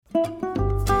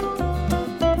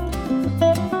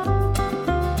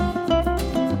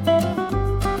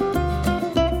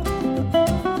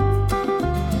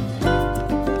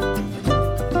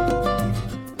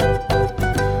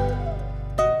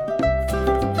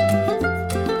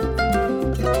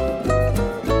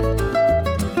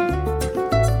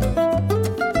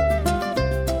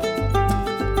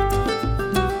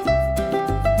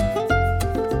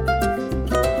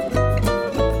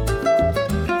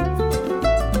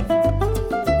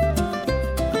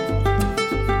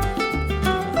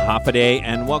Hoffaday,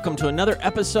 and welcome to another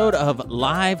episode of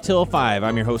Live Till 5.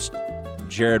 I'm your host,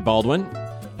 Jared Baldwin.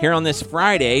 Here on this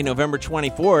Friday, November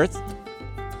 24th,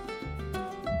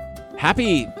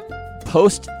 happy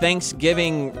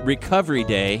post-Thanksgiving Recovery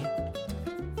Day,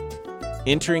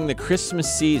 entering the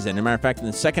Christmas season. As a matter of fact, in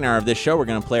the second hour of this show, we're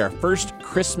going to play our first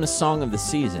Christmas song of the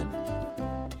season.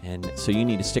 And so you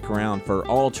need to stick around for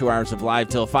all 2 hours of Live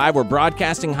Till 5. We're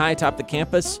broadcasting high atop the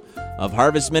campus of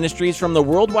Harvest Ministries from the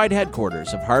worldwide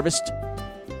headquarters of Harvest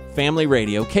Family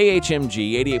Radio,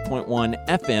 KHMG 88.1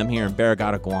 FM here in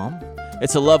Barrigada, Guam.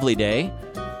 It's a lovely day.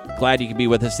 Glad you could be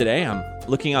with us today. I'm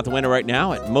looking out the window right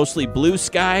now at mostly blue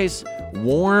skies,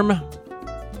 warm,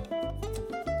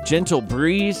 gentle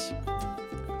breeze.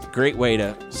 Great way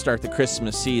to start the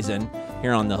Christmas season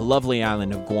here on the lovely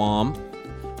island of Guam.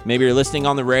 Maybe you're listening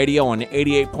on the radio on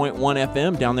 88.1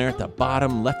 FM down there at the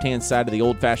bottom left-hand side of the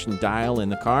old-fashioned dial in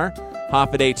the car.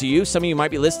 Hoffaday to you. Some of you might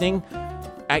be listening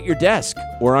at your desk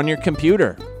or on your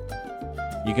computer.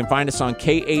 You can find us on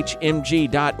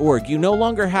khmg.org. You no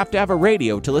longer have to have a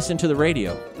radio to listen to the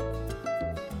radio.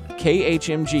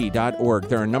 khmg.org.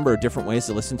 There are a number of different ways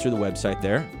to listen through the website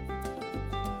there.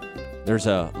 There's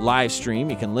a live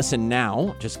stream. You can listen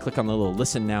now. Just click on the little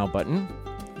Listen Now button.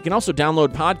 You can also download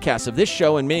podcasts of this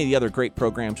show and many of the other great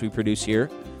programs we produce here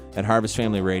at Harvest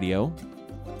Family Radio.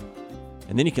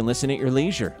 And then you can listen at your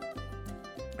leisure.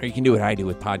 Or you can do what I do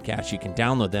with podcasts. You can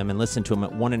download them and listen to them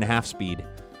at 1.5 speed.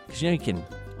 Because you can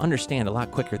understand a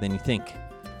lot quicker than you think.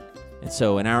 And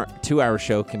so an 2-hour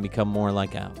show can become more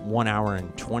like a 1 hour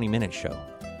and 20-minute show.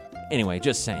 Anyway,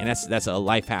 just saying, that's a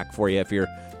life hack for you if you're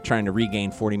trying to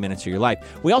regain 40 minutes of your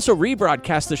life. We also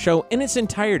rebroadcast the show in its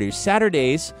entirety,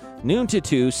 Saturdays, noon to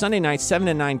 2, Sunday nights, 7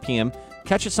 to 9 p.m.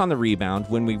 Catch us on the rebound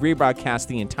when we rebroadcast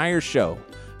the entire show,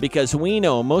 because we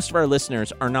know most of our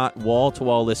listeners are not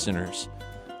wall-to-wall listeners.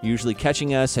 Usually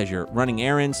catching us as you're running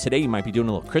errands. Today you might be doing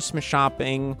a little Christmas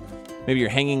shopping. Maybe you're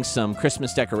hanging some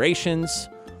Christmas decorations,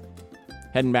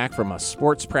 heading back from a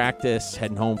sports practice,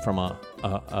 heading home from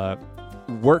a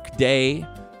work day,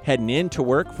 heading into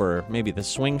work for maybe the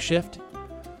swing shift.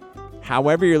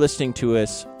 However you're listening to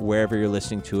us, wherever you're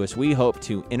listening to us, we hope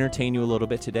to entertain you a little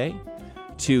bit today,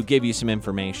 to give you some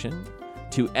information,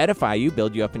 to edify you,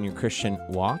 build you up in your Christian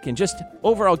walk, and just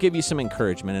overall give you some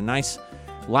encouragement, a nice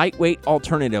lightweight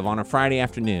alternative on a Friday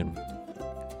afternoon.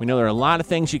 We know there are a lot of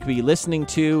things you could be listening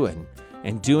to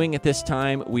and doing at this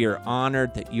time. We are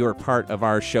honored that you're part of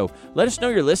our show. Let us know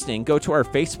you're listening. Go to our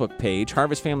Facebook page,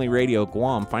 Harvest Family Radio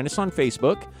Guam. Find us on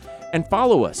Facebook and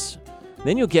follow us.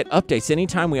 Then you'll get updates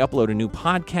anytime we upload a new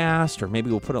podcast, or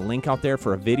maybe we'll put a link out there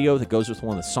for a video that goes with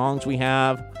one of the songs we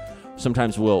have.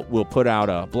 Sometimes we'll put out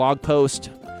a blog post.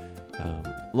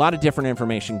 A lot of different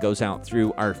information goes out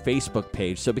through our Facebook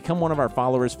page. So become one of our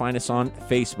followers. Find us on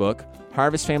Facebook,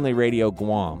 Harvest Family Radio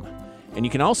Guam. And you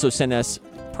can also send us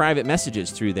private messages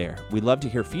through there. We'd love to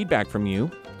hear feedback from you.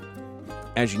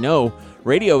 As you know,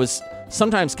 radio is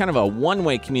sometimes kind of a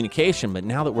one-way communication, but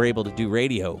now that we're able to do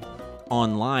radio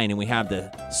online and we have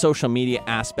the social media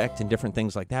aspect and different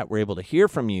things like that, we're able to hear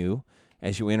from you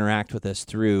as you interact with us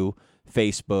through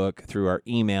Facebook, through our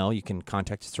email. You can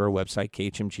contact us through our website,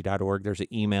 khmg.org. There's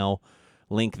an email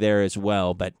link there as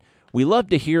well. But we love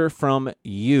to hear from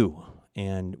you,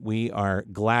 and we are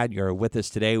glad you're with us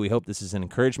today. We hope this is an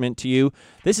encouragement to you.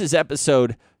 This is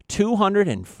episode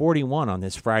 241 on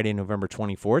this Friday, November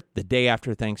 24th, the day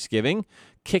after Thanksgiving,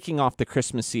 kicking off the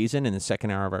Christmas season in the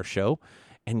second hour of our show.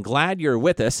 And glad you're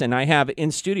with us. And I have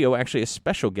in studio actually a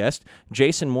special guest,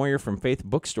 Jason Moyer from Faith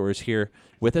Bookstores here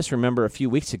with us. Remember, a few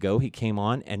weeks ago he came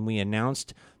on and we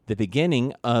announced the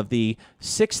beginning of the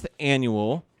 6th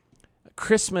annual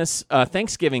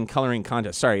Thanksgiving coloring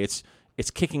contest. Sorry, it's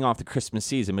kicking off the Christmas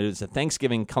season, but it's a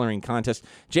Thanksgiving coloring contest.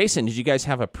 Jason, did you guys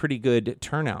have a pretty good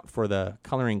turnout for the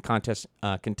coloring contest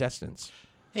contestants?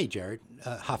 Hey, Jared,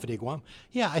 Hoffaday, Guam.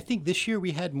 Yeah, I think this year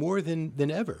we had more than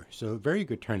ever, so very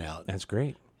good turnout. That's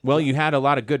great. Well, you had a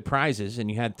lot of good prizes, and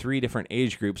you had 3 different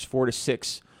age groups, 4 to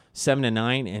 6, 7 to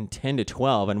 9, and 10 to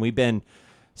 12. And we've been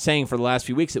saying for the last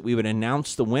few weeks that we would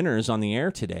announce the winners on the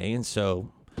air today. And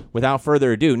so without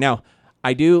further ado, now,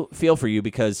 I do feel for you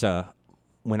because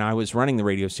when I was running the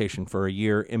radio station for a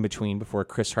year in between before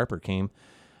Chris Harper came,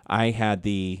 I had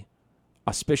the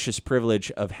auspicious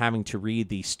privilege of having to read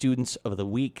the Students of the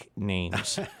Week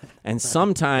names. And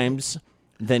sometimes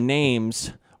the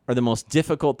names are the most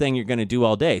difficult thing you're going to do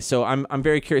all day. So I'm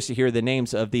very curious to hear the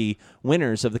names of the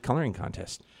winners of the coloring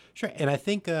contest. Sure, and I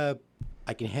think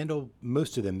I can handle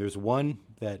most of them. There's one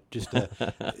that just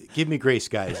give me grace,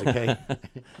 guys, okay?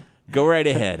 Go right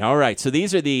ahead. All right. So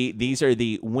these are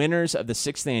the winners of the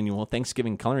 6th annual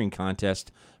Thanksgiving coloring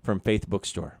contest from Faith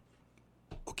Bookstore.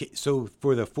 Okay, so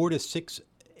for the 4 to 6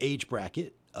 age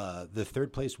bracket, the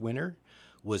third place winner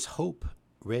was Hope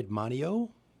Redmanio.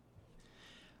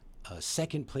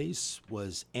 Second place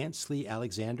was Ansley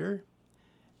Alexander.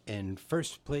 And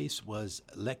first place was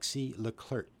Lexi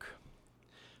Leclerc.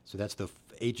 So that's the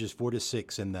ages 4 to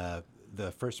 6. And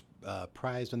the first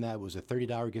prize on that was a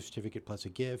 $30 gift certificate plus a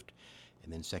gift.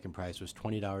 And then second prize was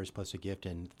 $20 plus a gift.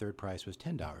 And third prize was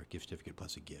 $10 gift certificate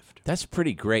plus a gift. That's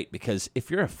pretty great because if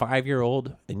you're a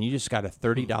 5-year-old and you just got a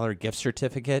 $30 gift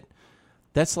certificate,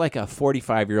 that's like a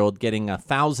 45-year-old getting a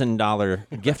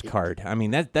 $1,000 gift card. I mean,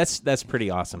 that's pretty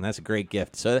awesome. That's a great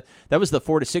gift. So that was the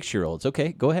 4 to 6-year-olds.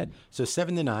 Okay, go ahead. So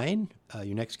 7 to 9,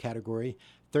 your next category.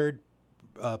 Third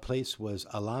place was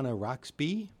Alana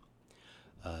Roxby.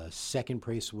 Second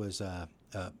place was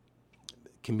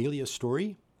Camellia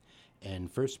Story.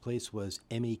 And first place was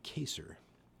Emmy Kaser.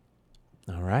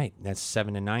 All right, that's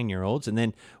 7 to 9-year-olds. And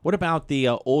then what about the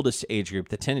oldest age group,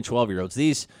 the 10 to 12-year-olds?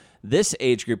 This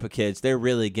age group of kids, they're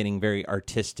really getting very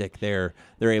artistic. They're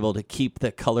able to keep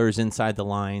the colors inside the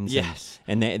lines. Yes.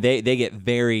 And they get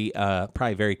very,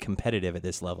 probably very competitive at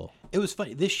this level. It was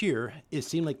funny. This year, it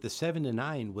seemed like the 7 to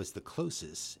 9 was the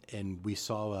closest. And we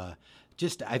saw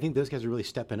I think those guys are really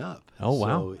stepping up. Oh,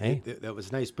 wow. So hey. That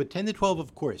was nice. But 10 to 12,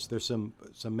 of course, there's some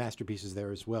masterpieces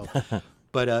there as well.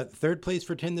 But third place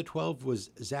for 10 to 12 was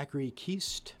Zachary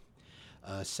Keast.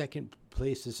 Second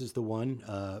place, this is the one,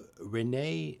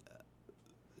 Renee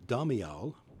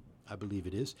Damial, I believe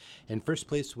it is. And first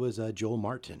place was Joel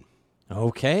Martin.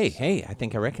 Okay. Hey, I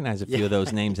think I recognize a few of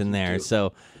those names in there.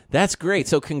 So that's great.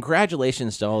 So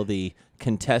congratulations to all the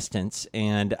contestants.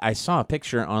 And I saw a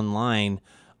picture online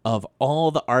of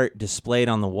all the art displayed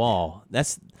on the wall.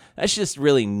 That's just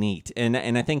really neat. And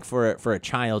I think for a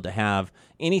child to have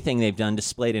anything they've done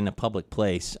displayed in a public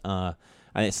place,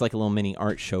 it's like a little mini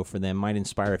art show for them. Might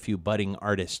inspire a few budding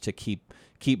artists to keep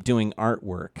doing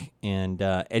artwork. And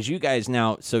as you guys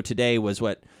now, so today was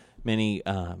what many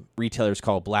retailers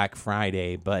call Black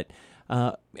Friday, but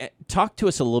talk to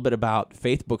us a little bit about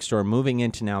Faith Bookstore moving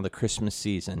into now the Christmas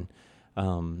season.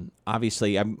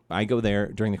 Obviously, I go there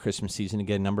during the Christmas season to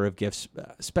get a number of gifts,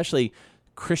 especially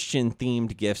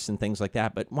Christian-themed gifts and things like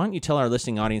that. But why don't you tell our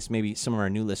listening audience, maybe some of our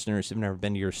new listeners who have never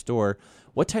been to your store,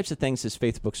 what types of things does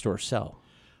Faith Bookstore sell?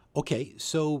 Okay,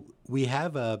 so we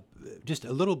have just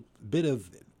a little bit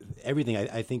of everything,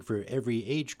 I think, for every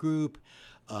age group.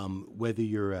 Whether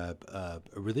you're a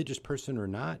religious person or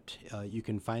not, you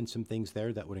can find some things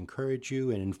there that would encourage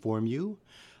you and inform you.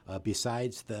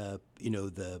 Besides the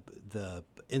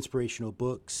inspirational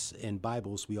books and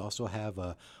Bibles, we also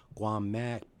have Guam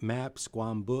maps,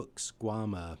 Guam books,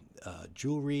 Guam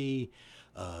jewelry,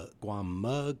 Guam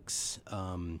mugs,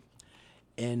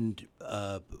 and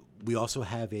we also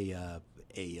have a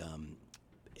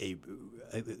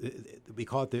we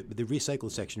call it the recycle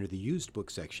section or the used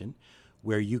book section,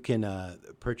 where you can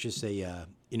purchase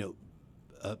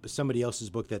somebody else's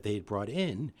book that they had brought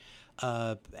in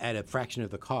at a fraction of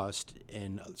the cost.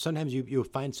 And sometimes you'll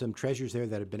find some treasures there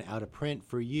that have been out of print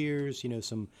for years.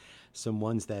 Some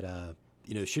ones that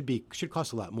should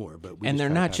cost a lot more. But they're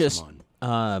not just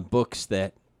books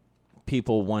that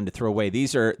people wanted to throw away.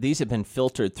 These have been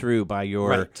filtered through by your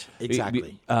right,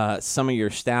 exactly. Some of your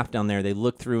staff down there. They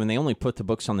look through and they only put the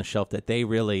books on the shelf that they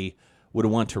really would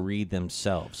want to read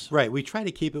themselves. Right. We try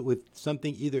to keep it with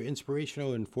something either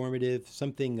inspirational, informative,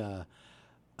 something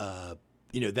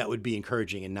that would be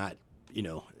encouraging and not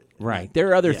Right. There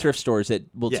are other thrift stores that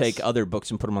will take other books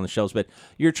and put them on the shelves, but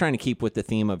you're trying to keep with the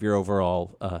theme of your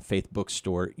overall Faith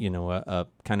Bookstore. A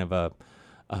kind of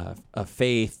a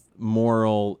faith,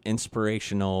 moral,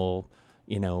 inspirational,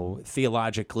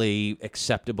 theologically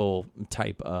acceptable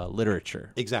type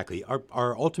literature. Exactly.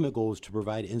 Our ultimate goal is to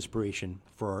provide inspiration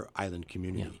for our island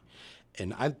community.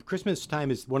 Yeah. And Christmas time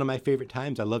is one of my favorite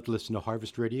times. I love to listen to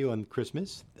Harvest Radio on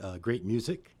Christmas. Great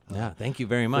music. Thank you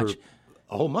very much.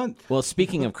 A whole month. Well,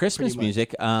 speaking of Christmas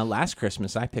music, last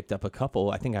Christmas I picked up a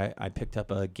couple. I think I picked up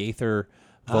a Gaither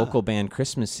vocal band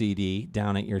Christmas CD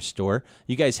down at your store.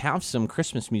 You guys have some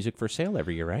Christmas music for sale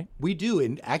every year, right? We do.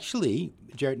 And actually,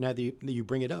 Jared, now that you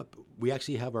bring it up, we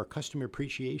actually have our Customer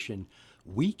Appreciation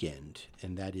Weekend,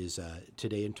 and that is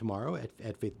today and tomorrow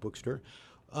at Faith Bookstore.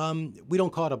 We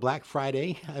don't call it a Black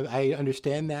Friday. I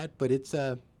understand that, but it's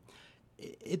another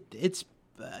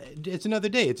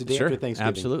day. It's a day after Thanksgiving.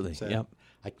 Absolutely. So, yep.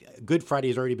 Good Friday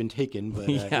has already been taken,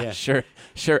 but sure.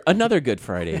 Another Good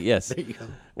Friday, yes. There you go.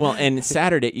 Well, and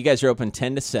Saturday, you guys are open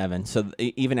 10 to 7, so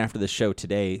even after the show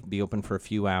today, be open for a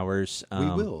few hours. We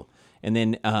will. And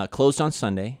then closed on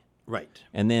Sunday, Right.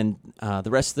 And then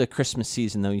the rest of the Christmas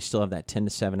season, though, you still have that 10 to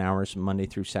 7 hours Monday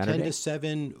through Saturday? 10 to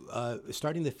 7,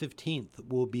 starting the 15th,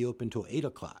 will be open till 8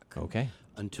 o'clock. Okay.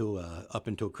 Up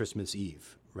until Christmas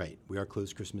Eve. Right. We are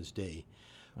closed Christmas Day.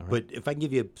 But if I can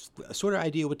give you a sort of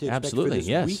idea what to expect for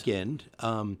this weekend,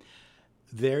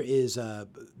 there is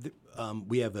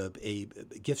we have a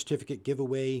gift certificate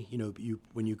giveaway. You know,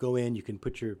 when you go in, you can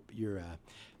put your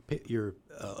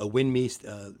a win me.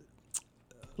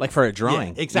 Like for a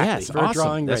drawing. Yeah, exactly. Yes, for awesome. a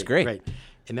drawing. That's great. Right.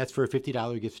 And that's for a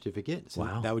 $50 gift certificate. So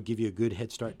wow. That would give you a good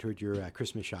head start toward your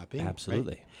Christmas shopping.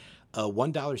 Absolutely. Right?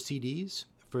 $1 CDs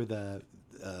for the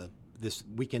this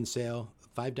weekend sale.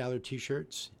 $5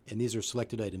 T-shirts, and these are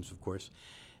selected items, of course,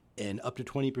 and up to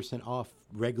 20% off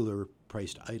regular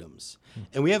priced items.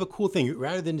 And we have a cool thing.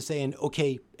 Rather than saying,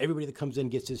 okay, everybody that comes in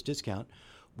gets this discount,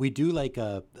 we do like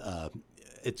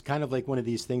it's kind of like one of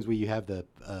these things where you have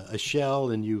a shell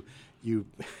and you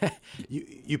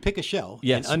pick a shell,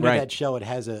 yes, and under right. that shell it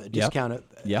has a discount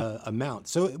amount.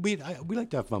 So we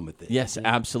like to have fun with it. Yes,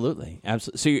 absolutely.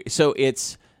 So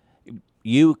it's.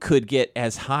 You could get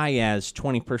as high as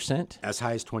 20%. As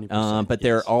high as 20%. But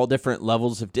there are all different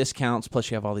levels of discounts, plus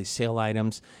you have all these sale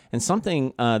items. And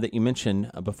something that you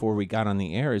mentioned before we got on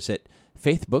the air is that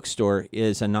Faith Bookstore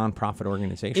is a nonprofit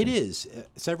organization. It is.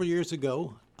 Several years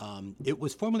ago, it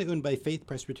was formerly owned by Faith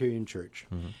Presbyterian Church.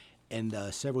 Mm-hmm.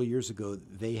 And several years ago,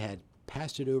 they had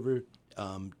passed it over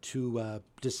to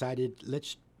decided,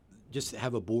 let's just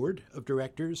have a board of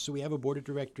directors. So we have a board of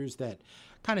directors that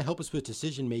kind of help us with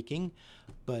decision making,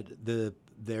 but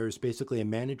there's basically a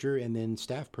manager and then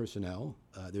staff personnel.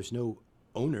 There's no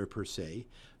owner per se,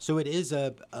 so it is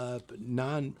a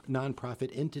non-profit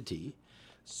entity.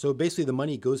 So basically, the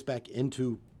money goes back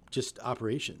into just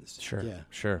operations. Sure, yeah,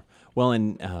 sure. Well,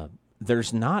 and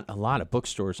there's not a lot of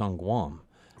bookstores on Guam,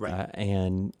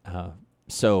 right?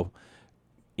 So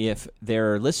if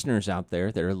there are listeners out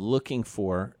there that are looking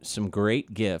for some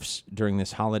great gifts during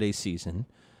this holiday season,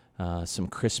 some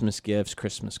Christmas gifts,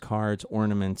 Christmas cards,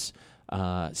 ornaments,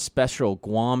 special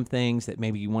Guam things that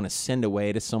maybe you want to send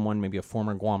away to someone, maybe a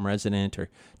former Guam resident, or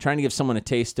trying to give someone a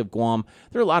taste of Guam.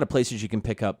 There are a lot of places you can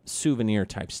pick up souvenir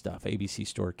type stuff, ABC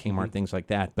store, Kmart, things like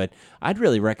that. But I'd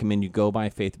really recommend you go by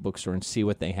Faith Bookstore and see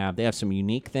what they have. They have some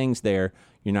unique things there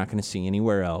you're not going to see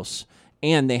anywhere else.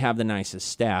 And they have the nicest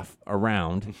staff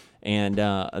around, and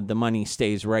the money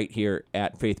stays right here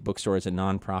at Faith Bookstore as a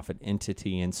nonprofit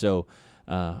entity. And so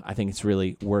I think it's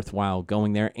really worthwhile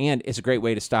going there. And it's a great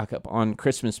way to stock up on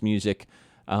Christmas music.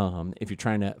 If you're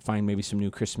trying to find maybe some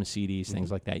new Christmas CDs,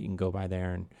 things like that, you can go by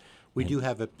there. And we do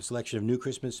have a selection of new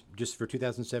Christmas just for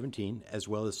 2017, as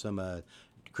well as some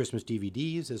Christmas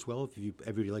DVDs as well, if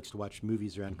everybody likes to watch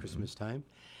movies around Christmas time.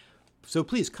 So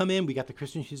please come in. We got the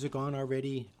Christmas music on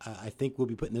already. I think we'll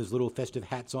be putting those little festive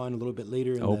hats on a little bit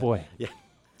later. Boy. Yeah.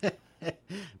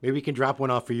 Maybe we can drop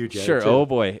one off for you, Jed. Sure. Too. Oh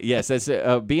boy. Yes. That's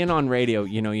being on radio.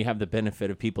 You have the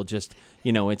benefit of people just,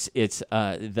 it's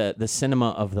the cinema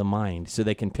of the mind, so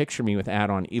they can picture me with ad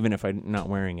on even if I'm not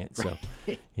wearing it. So,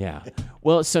 yeah.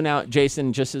 Well, so now,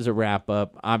 Jason, just as a wrap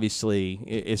up, obviously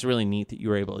it's really neat that you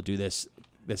were able to do this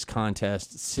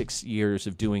contest. 6 years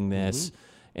of doing this. Mm-hmm.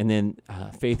 And then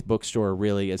Faith Bookstore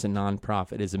really as a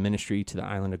nonprofit is a ministry to the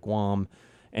island of Guam,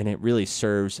 and it really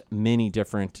serves many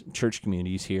different church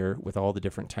communities here with all the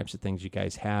different types of things you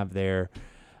guys have there.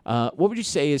 What would you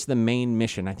say is the main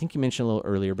mission? I think you mentioned a little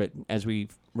earlier, but as we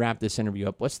wrap this interview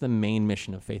up, what's the main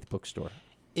mission of Faith Bookstore?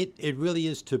 It really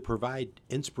is to provide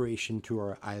inspiration to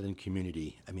our island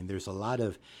community. I mean, there's a lot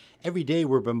of, every day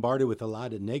we're bombarded with a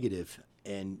lot of negative,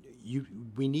 and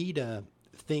we need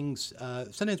things,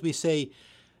 sometimes we say,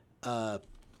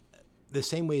 the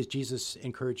same way as Jesus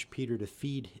encouraged Peter to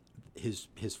feed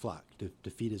his flock, to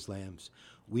feed his lambs,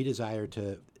 we desire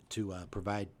to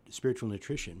provide spiritual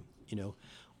nutrition.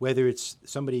 Whether it's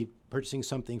somebody purchasing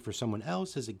something for someone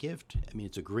else as a gift. I mean,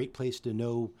 it's a great place to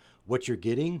know what you're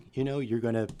getting. You're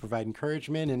going to provide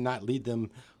encouragement and not lead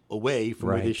them away from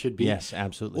where they should be. Yes,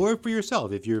 absolutely. Or for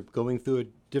yourself, if you're going through a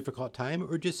difficult time,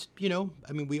 or just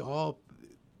I mean,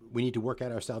 we need to work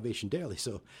out our salvation daily.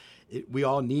 So we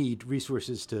all need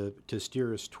resources to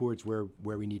steer us towards where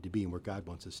we need to be and where God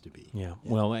wants us to be. Yeah.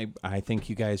 Well, I think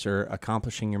you guys are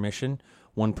accomplishing your mission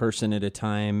one person at a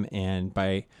time, and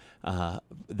by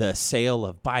the sale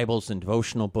of Bibles and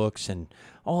devotional books and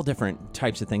all different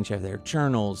types of things you have there,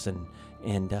 journals and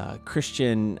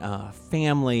Christian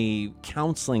family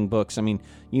counseling books. I mean,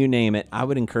 you name it. I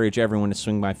would encourage everyone to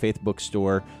swing by Faith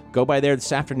Bookstore. Go by there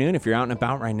this afternoon if you're out and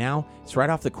about right now. It's right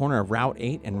off the corner of Route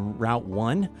 8 and Route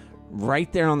 1.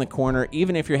 right there on the corner.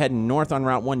 Even if you're heading north on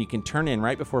Route 1, you can turn in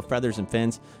right before Feathers and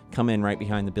Fins, come in right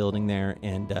behind the building there,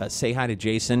 and say hi to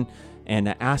Jason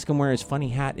and ask him where his funny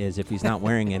hat is if he's not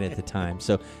wearing it at the time.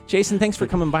 So, Jason, thanks for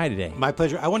coming by today. My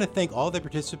pleasure. I want to thank all the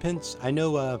participants. I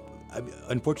know,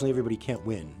 unfortunately, everybody can't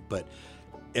win, but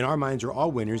in our minds, you're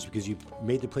all winners because you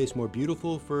made the place more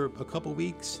beautiful for a couple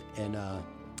weeks, and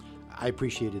I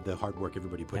appreciated the hard work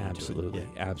everybody put into it. Yeah.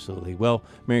 Absolutely. Well,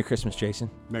 Merry Christmas,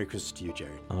 Jason. Merry Christmas to you,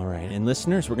 Jared. All right. And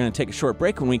listeners, we're going to take a short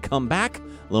break. When we come back, a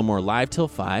little more Live Till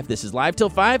 5. This is Live Till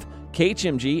 5,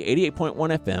 KHMG 88.1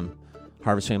 FM,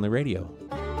 Harvest Family Radio.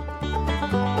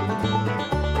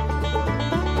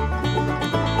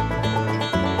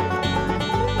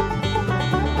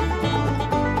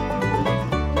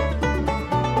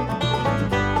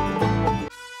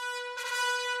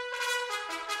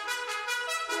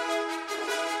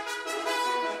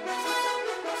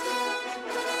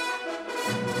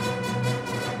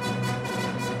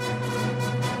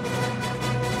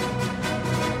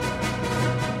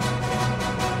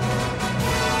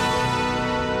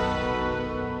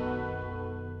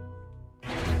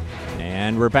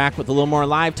 And we're back with a little more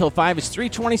Live Till 5. It's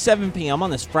 3:27 p.m. on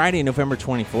this Friday, November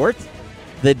 24th,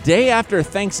 the day after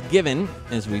Thanksgiving,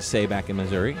 as we say back in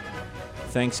Missouri.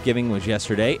 Thanksgiving was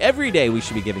yesterday. Every day we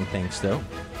should be giving thanks, though.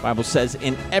 The Bible says,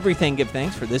 in everything give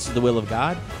thanks, for this is the will of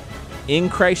God in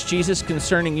Christ Jesus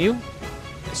concerning you.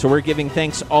 So we're giving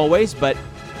thanks always, but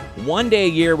one day a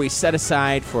year we set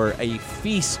aside for a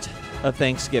feast of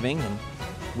Thanksgiving, and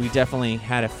we definitely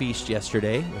had a feast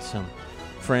yesterday with some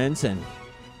friends and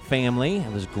family.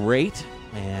 It was great,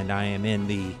 and I am in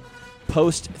the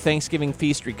post-Thanksgiving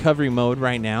feast recovery mode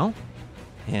right now,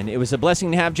 and it was a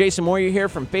blessing to have Jason Moyer here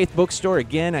from Faith Bookstore.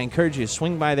 Again, I encourage you to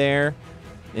swing by there.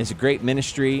 It's a great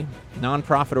ministry,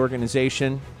 nonprofit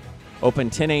organization, open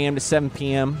 10 a.m. to 7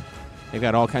 p.m. They've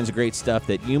got all kinds of great stuff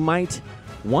that you might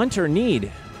want or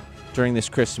need during this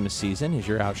Christmas season as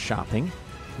you're out shopping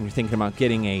and you're thinking about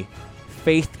getting a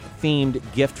faith-themed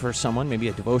gift for someone, maybe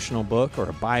a devotional book or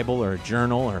a Bible or a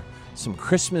journal or some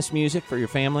Christmas music for your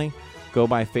family. Go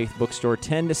by Faith Bookstore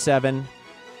 10 to 7,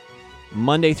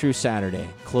 Monday through Saturday,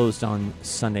 closed on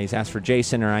Sundays. Ask for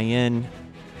Jason or Ian.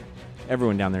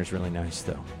 Everyone down there is really nice,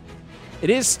 though.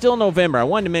 It is still November. I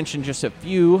wanted to mention just a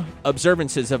few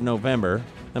observances of November.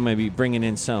 I'm going to be bringing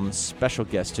in some special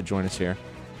guests to join us here.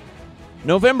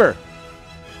 November.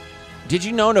 Did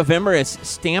you know November is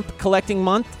stamp collecting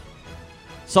month?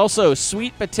 It's also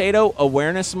Sweet Potato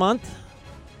Awareness Month,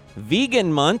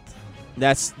 Vegan Month.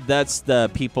 That's the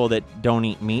people that don't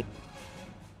eat meat.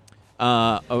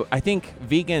 I think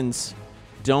vegans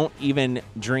don't even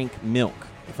drink milk,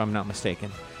 if I'm not mistaken.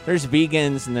 There's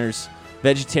vegans and there's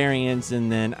vegetarians,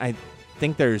 and then I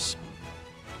think there's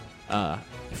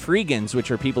freegans,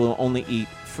 which are people who only eat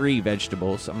free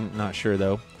vegetables. I'm not sure,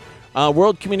 though.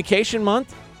 World Communication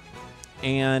Month.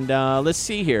 And let's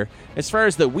see here. As far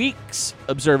as the week's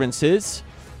observances,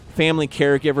 Family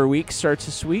Caregiver Week starts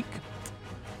this week.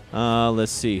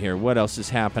 Let's see here. What else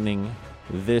is happening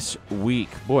this week?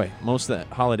 Boy, most of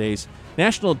the holidays.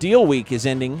 National Deal Week is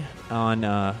ending on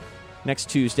next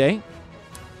Tuesday.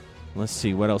 Let's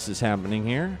see what else is happening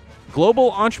here.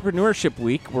 Global Entrepreneurship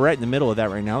Week. We're right in the middle of that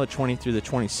right now, the 20th through the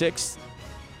 26th.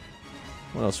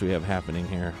 What else do we have happening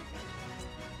here?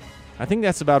 I think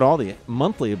that's about all the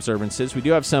monthly observances. We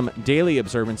do have some daily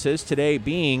observances, today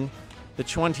being the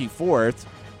 24th.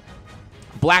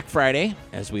 Black Friday,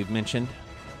 as we've mentioned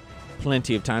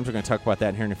plenty of times. We're going to talk about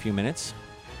that here in a few minutes.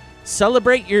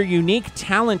 Celebrate Your Unique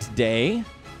Talent Day.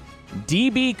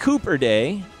 D.B. Cooper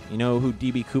Day. You know who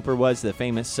D.B. Cooper was, the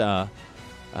famous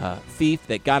thief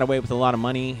that got away with a lot of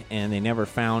money, and they never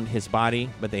found his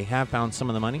body, but they have found some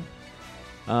of the money.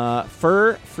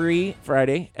 Fur Free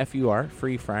Friday, F-U-R,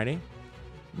 Free Friday.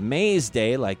 Maize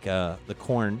Day, like the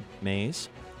corn maize.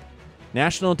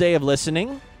 National Day of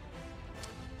Listening.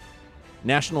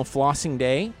 National Flossing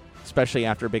Day, especially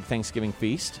after a big Thanksgiving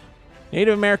feast.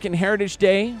 Native American Heritage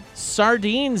Day.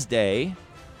 Sardines Day.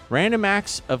 Random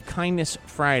Acts of Kindness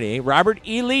Friday. Robert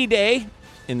E. Lee Day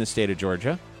in the state of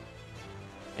Georgia.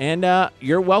 And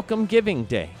Your Welcome Giving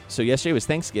Day. So yesterday was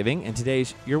Thanksgiving, and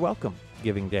today's Your Welcome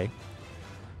Giving Day.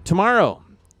 Tomorrow,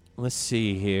 let's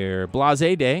see here,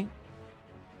 Blase Day.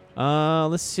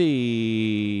 Let's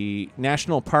see,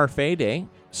 National Parfait Day,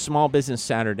 Small Business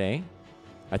Saturday.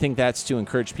 I think that's to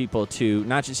encourage people to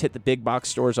not just hit the big box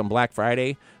stores on Black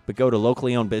Friday, but go to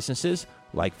locally owned businesses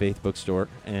like Faith Bookstore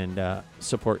and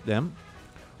support them.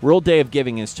 World Day of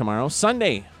Giving is tomorrow.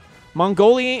 Sunday,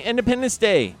 Mongolian Independence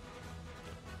Day.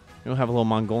 We'll have a little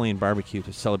Mongolian barbecue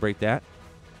to celebrate that.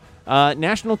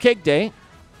 National Cake Day.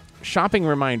 Shopping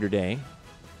Reminder Day.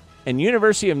 and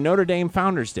University of Notre Dame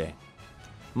Founders Day.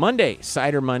 Monday,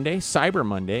 Cider Monday, Cyber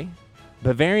Monday,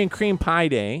 Bavarian Cream Pie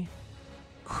Day,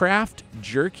 Kraft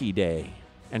Jerky Day,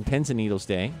 and Pins and Needles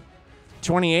Day.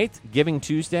 28th, Giving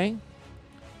Tuesday,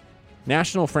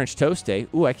 National French Toast Day.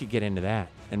 Ooh, I could get into that.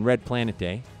 And Red Planet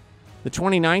Day. The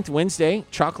 29th, Wednesday,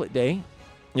 Chocolate Day.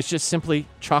 It's just simply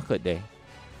Chocolate Day.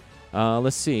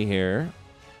 Let's see here.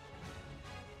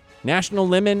 National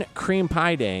Lemon Cream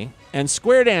Pie Day and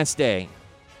Square Dance Day.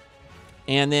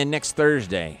 And then next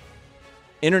Thursday,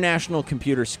 International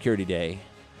Computer Security Day,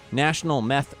 National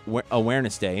Meth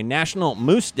Awareness Day, National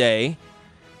Moose Day,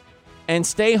 and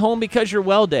Stay Home Because You're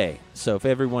Well Day. So if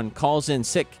everyone calls in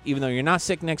sick, even though you're not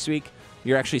sick next week,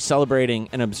 you're actually celebrating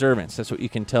an observance. That's what you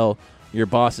can tell your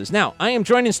bosses. Now, I am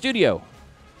joined in studio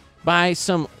by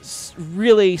some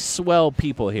really swell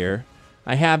people here.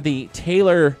 I have the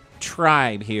Taylor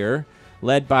tribe here,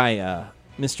 led by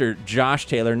Mr. Josh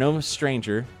Taylor, no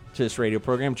stranger to this radio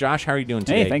program. Josh, how are you doing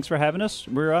today? Hey, thanks for having us.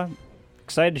 We're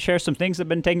excited to share some things that have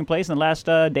been taking place in the last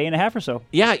day and a half or so.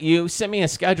 Yeah, you sent me a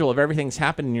schedule of everything that's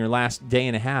happened in your last day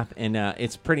and a half, and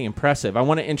it's pretty impressive. I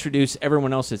want to introduce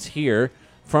everyone else that's here.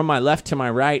 From my left to my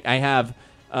right, I have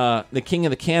the king of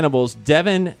the cannibals,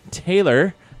 Devin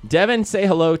Taylor. Devin, say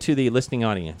hello to the listening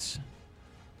audience.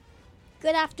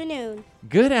 Good afternoon.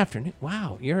 Good afternoon.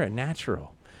 Wow, you're a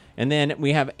natural. And then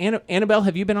we have Annabelle.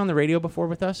 Have you been on the radio before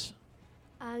with us?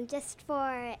 Just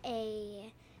for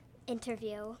a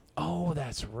interview. Oh,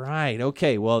 that's right.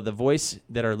 Okay, well, the voice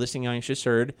that our listening audience just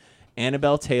heard,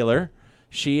 Annabelle Taylor,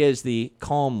 she is the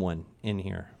calm one in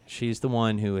here. She's the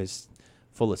one who is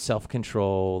full of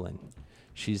self-control, and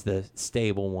she's the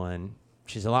stable one.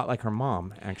 She's a lot like her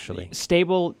mom, actually.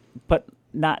 Stable, but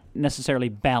not necessarily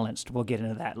balanced. We'll get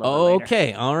into that a little later.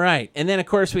 Okay, all right. And then, of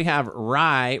course, we have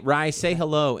Rye. Rye, say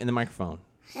hello in the microphone.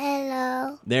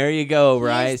 Hello. There you go,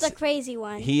 Rye. He's the crazy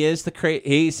one. He is the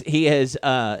he has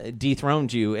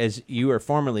dethroned you, as you are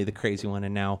formerly the crazy one,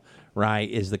 and now Rye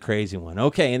is the crazy one.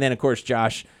 Okay, and then, of course,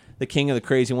 Josh, the king of the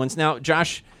crazy ones. Now,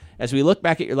 Josh, as we look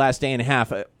back at your last day and a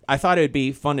half, I thought it would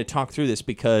be fun to talk through this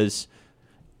because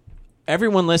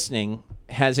everyone listening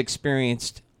has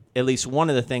experienced at least one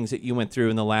of the things that you went through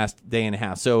in the last day and a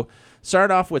half. So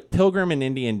start off with Pilgrim and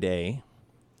Indian Day,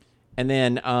 and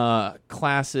then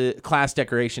class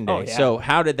decoration day. Oh, yeah. So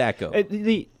how did that go?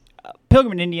 The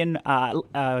Pilgrim and Indian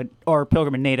or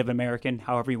Pilgrim and Native American,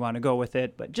 however you want to go with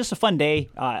it, but just a fun day.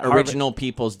 Original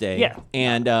Peoples Day. Yeah.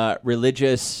 And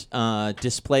religious,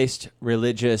 displaced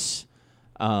religious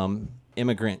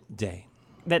immigrant day.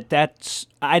 That's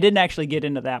I didn't actually get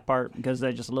into that part because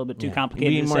they're just a little bit too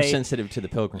complicated Be to more say. sensitive to the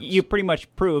pilgrims. You pretty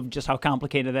much proved just how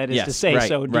complicated that is Yes, to say. right,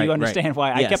 so do right, you understand right.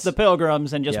 why I Yes. kept the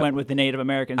Pilgrims and just Yep. went with the Native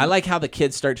Americans? I like how the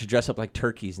kids start to dress up like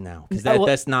turkeys now, because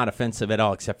that's not offensive at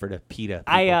all, except for the PETA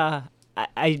people.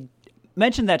 I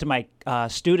mentioned that to my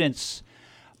students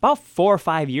about 4 or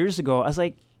 5 years ago. I was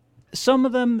like, some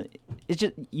of them,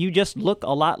 you just look a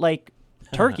lot like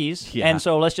turkeys, Yeah. and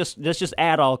so let's just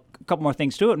add a couple more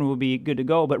things to it, and we'll be good to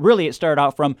go. But really, it started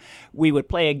out from we would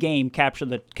play a game, capture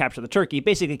the turkey,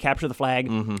 basically capture the flag,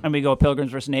 and we go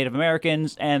Pilgrims versus Native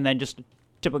Americans, and then just a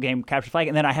typical game, capture the flag,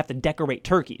 and then I have to decorate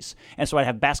turkeys, and so I'd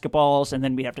have basketballs, and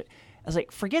then we have to. I was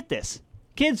like, forget this,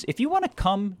 kids. If you want to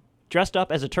come dressed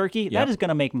up as a turkey, that is going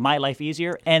to make my life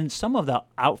easier. And some of the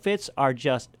outfits are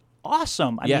just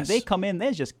awesome. I mean, they come in,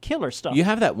 there's just killer stuff. You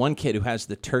have that one kid who has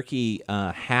the turkey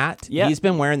hat. Yeah. He's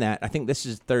been wearing that. I think this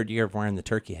is his third year of wearing the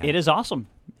turkey hat. It is awesome.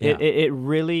 Yeah. It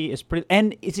really is pretty.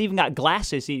 And it's even got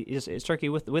glasses. It's turkey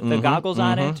with the goggles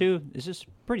on it, too. It's just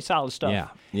pretty solid stuff. Yeah,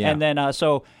 yeah.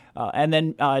 And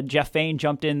then Jeff Fain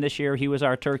jumped in this year. He was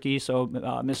our turkey. So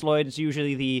Miss Lloyd is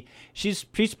usually she's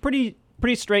pretty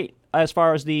straight as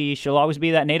far as she'll always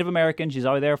be that Native American. She's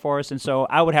always there for us. And so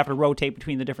I would have to rotate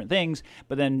between the different things.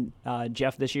 But then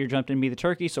Jeff this year jumped in to be the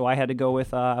turkey. So I had to go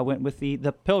with, I went with the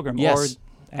Pilgrim. Yes. Or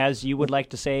as you would like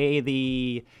to say,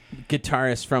 the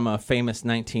guitarist from a famous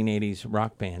 1980s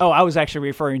rock band. Oh, I was actually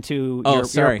referring to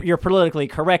your politically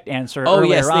correct answer Oh,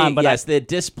 earlier yes, on. But the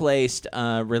displaced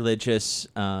religious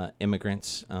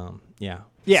immigrants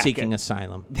seeking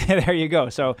asylum. There you go.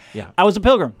 So Yeah. I was a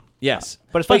Pilgrim. Yes.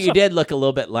 But it's fun you stuff. did look a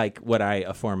little bit like what I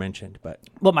aforementioned, but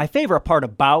Well, my favorite part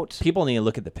about people need to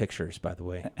look at the pictures, by the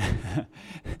way.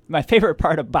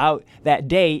 that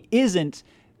day isn't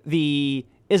the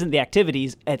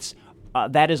activities. It's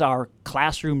that is our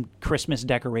classroom Christmas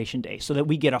decoration day, so that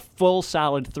we get a full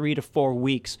solid 3 to 4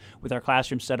 weeks with our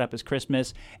classroom set up as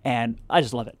Christmas, and I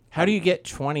just love it. How do you get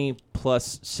 20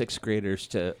 plus sixth graders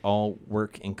to all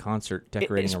work in concert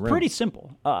decorating It's a room? pretty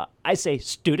simple. I say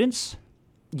students,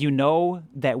 you know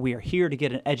that we are here to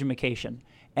get an education.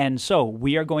 And so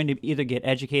we are going to either get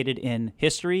educated in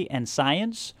history and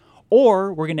science,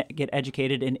 or we're going to get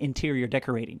educated in interior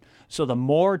decorating. So the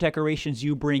more decorations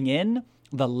you bring in,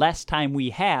 the less time we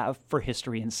have for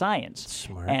history and science.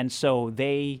 Smart. And so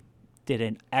they did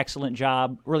an excellent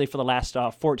job really for the last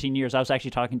 14 years. I was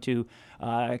actually talking to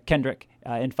Kendrick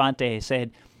Infante.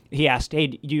 He asked, hey,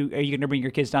 are you going to bring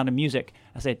your kids down to music?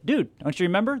 I said, dude, don't you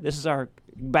remember? This is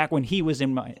back when he was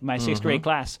in my sixth grade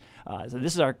class. So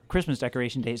this is our Christmas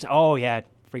decoration days. Oh, yeah,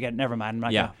 forget it. Never mind. I'm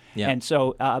not gonna. And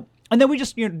so, and then we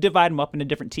just divide them up into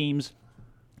different teams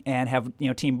and have,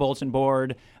 team bulletin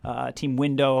board, team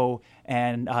window.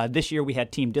 And this year we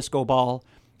had team disco ball.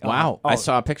 Wow, I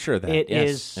saw a picture of that. It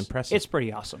is impressive. It's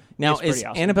pretty awesome. Now,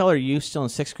 Annabelle, are you still in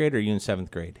 6th grade or are you in 7th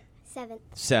grade? 7th.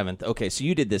 7th. Okay, so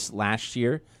you did this last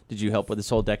year. Did you help with this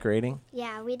whole decorating?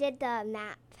 Yeah, we did the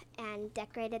map and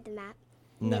decorated the map.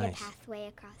 Made a pathway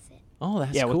across it. Oh,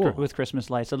 that's cool. with Christmas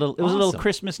lights. It was a little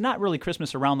Christmas, not really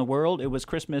Christmas around the world. It was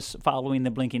Christmas following the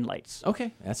blinking lights.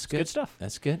 Okay, that's good. Good stuff.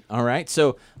 That's good. All right,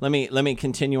 so let me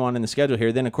continue on in the schedule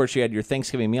here. Then, of course, you had your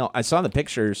Thanksgiving meal. I saw the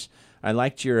pictures. I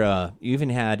liked your. You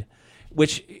even had,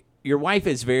 which your wife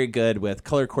is very good with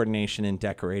color coordination and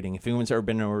decorating. If anyone's ever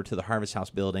been over to the Harvest House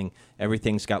building,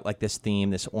 everything's got like this theme,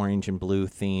 this orange and blue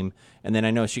theme. And then I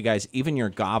noticed you guys, even your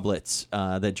goblets,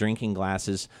 the drinking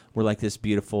glasses, were like this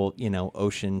beautiful,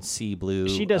 ocean sea blue.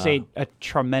 She does a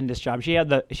tremendous job. She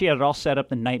had it all set up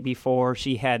the night before.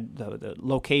 She had the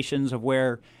locations of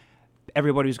where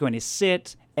everybody was going to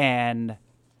sit, and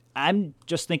I'm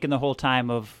just thinking the whole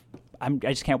time of, I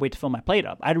just can't wait to fill my plate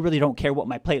up. I really don't care what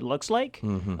my plate looks like,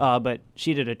 but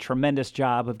she did a tremendous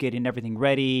job of getting everything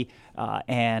ready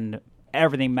and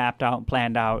everything mapped out and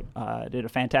planned out. Did a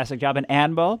fantastic job. And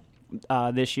Annabelle,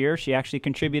 this year, she actually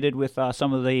contributed with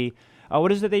some of the,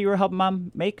 what is it that you were helping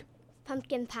Mom make?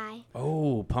 Pumpkin pie.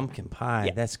 Oh, pumpkin pie.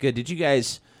 Yeah. That's good. Did you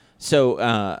guys,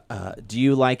 so do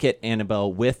you like it,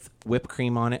 Annabelle, with whipped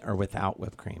cream on it or without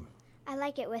whipped cream? I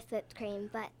like it with whipped cream,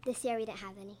 but this year we didn't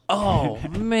have any. Oh,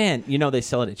 man. They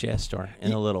sell it at JS Store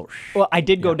in a little... Well, I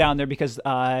did go down there because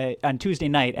on Tuesday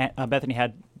night, Bethany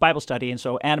had Bible study, and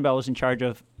so Annabelle was in charge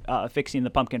of fixing the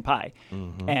pumpkin pie.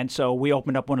 Mm-hmm. And so we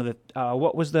opened up one of the...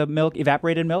 what was the milk?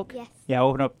 Evaporated milk? Yes. Yeah, I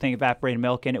opened up the thing evaporated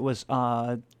milk, and it was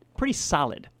pretty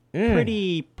solid.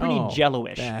 Pretty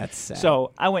jello-ish. That's sad.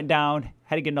 So I went down,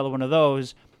 had to get another one of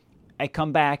those. I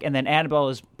come back, and then Annabelle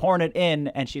is pouring it in,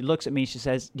 and she looks at me. She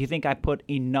says, "Do you think I put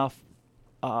enough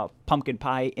pumpkin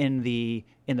pie in the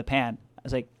pan?" I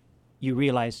was like, "You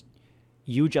realize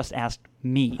you just asked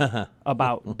me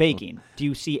about baking. Do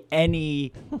you see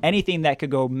anything that could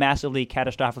go massively,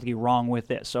 catastrophically wrong with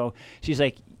this?" So she's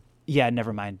like, "Yeah,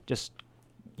 never mind. Just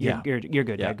you're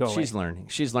good. Yeah, go away." She's learning.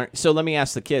 So let me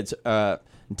ask the kids,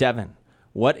 Devin,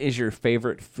 what is your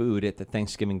favorite food at the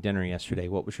Thanksgiving dinner yesterday?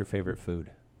 What was your favorite food?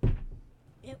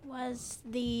 It was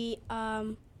the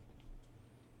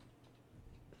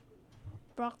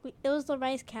broccoli. It was the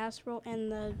rice casserole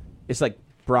and the... It's like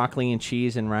broccoli and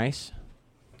cheese and rice?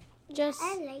 Just...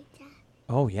 I like that.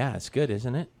 Oh, yeah. It's good,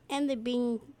 isn't it? And the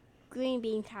green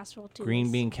bean casserole, too.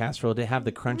 Green bean casserole. Did it have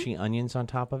the crunchy onions on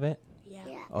top of it? Yeah.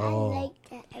 Oh. I like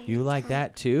that. You like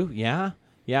that, too? Yeah?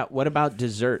 Yeah. What about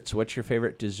desserts? What's your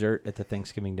favorite dessert at the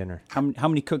Thanksgiving dinner? How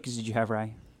many cookies did you have,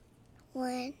 Rye?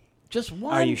 1, Just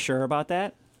one. Are you sure about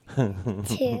that? 2.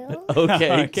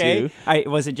 Okay, Okay. two.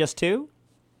 Was it just 2?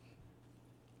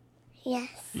 Yes.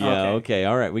 Yeah, okay.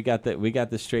 All right. We got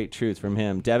the straight truth from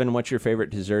him. Devin, what's your favorite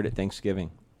dessert at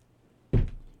Thanksgiving?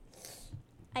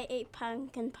 I ate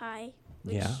pumpkin pie.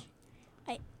 Yeah.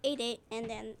 I ate it, and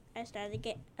then I started to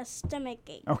get a stomach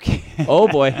ache. Okay. Oh,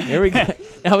 boy. Here we go.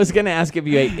 I was going to ask if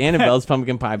you ate Annabelle's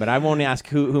pumpkin pie, but I won't ask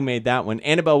who made that one.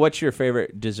 Annabelle, what's your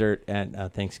favorite dessert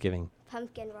at Thanksgiving?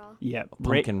 Pumpkin roll. Yeah.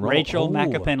 Pumpkin roll. Rachel Oh.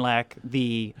 Macapinlack,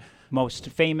 the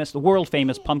world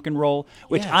famous pumpkin roll,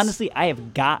 which Yes. honestly I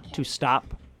have got to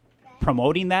stop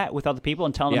promoting that with other people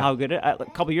and telling them Yeah. how good a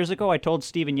couple years ago I told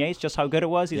Stephen Yates just how good it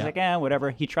was. He's Yeah. like,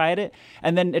 whatever. He tried it,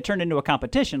 and then it turned into a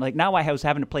competition. Like now I was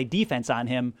having to play defense on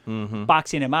him,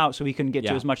 boxing him out so he couldn't get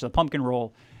Yeah. to as much of the pumpkin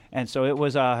roll. And so it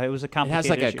was a It complicated has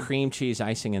like issue. a cream cheese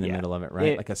icing in the Yeah. middle of it, right?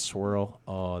 It- Like a swirl.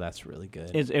 Oh, that's really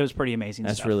good. It was pretty amazing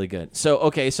That's stuff. really good.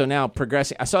 So now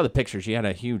progressing. I saw the pictures. You had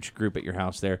a huge group at your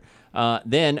house there.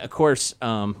 Then, of course,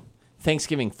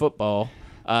 Thanksgiving football.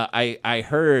 I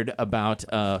heard about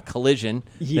a collision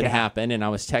Yeah. that happened, and I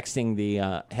was texting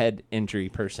the head injury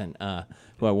person,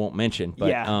 who I won't mention. But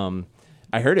Yeah.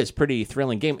 I heard it's a pretty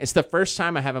thrilling game. It's the first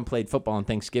time I haven't played football on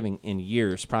Thanksgiving in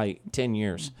years, probably 10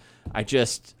 years. I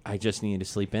just needed to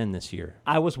sleep in this year.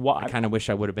 I kind of wish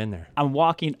I would have been there. I'm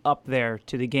walking up there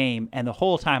to the game, and the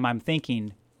whole time I'm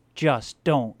thinking, just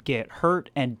don't get hurt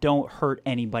and don't hurt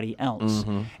anybody else.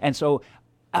 Mm-hmm. And so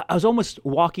I was almost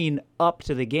walking up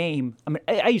to the game. I mean,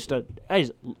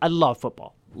 I love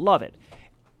football, love it.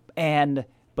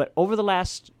 But over the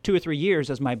last 2 or 3 years,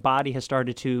 as my body has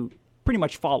started to pretty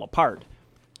much fall apart,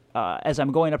 as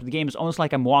I'm going up to the game, it's almost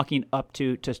like I'm walking up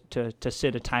to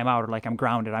sit a timeout, or like I'm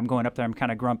grounded. I'm going up there, I'm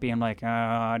kind of grumpy. I'm like,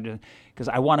 because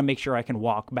I want to make sure I can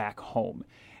walk back home.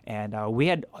 And we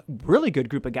had a really good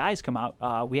group of guys come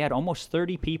out. We had almost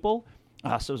 30 people,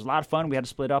 so it was a lot of fun. We had to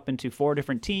split up into 4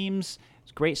 different teams.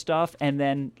 It's great stuff. And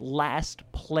then last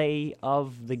play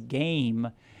of the game,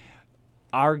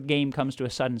 our game comes to a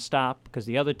sudden stop because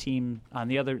the other team on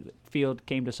the other field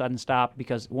came to a sudden stop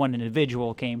because one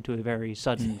individual came to a very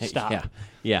sudden stop.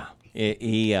 Yeah.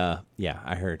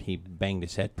 I heard he banged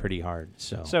his head pretty hard.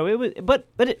 So it was, but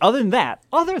other than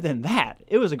that,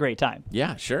 it was a great time.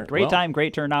 Yeah, sure. Great time,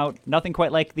 great turnout. Nothing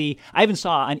quite like I even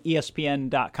saw on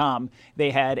ESPN.com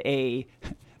they had a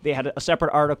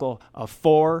separate article of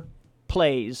 4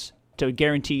 plays to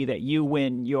guarantee that you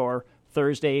win your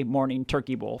Thursday morning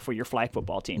turkey bowl for your flag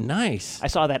football team. Nice. I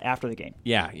saw that after the game.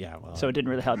 Yeah. Well, so it didn't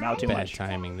really help me out too much. Bad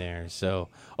timing there. So,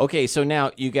 okay, so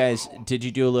now you guys, did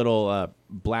you do a little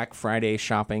Black Friday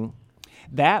shopping?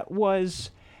 That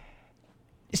was,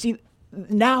 see,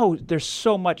 now there's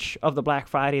so much of the Black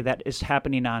Friday that is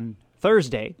happening on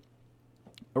Thursday,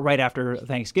 right after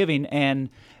Thanksgiving, and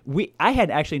I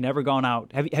had actually never gone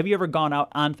out. Have you ever gone out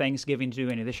on Thanksgiving to do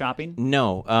any of the shopping?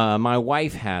 No. My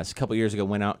wife has. A couple years ago,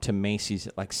 went out to Macy's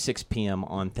at like 6 p.m.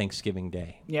 on Thanksgiving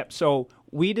Day. Yep. So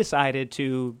we decided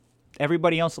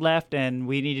everybody else left, and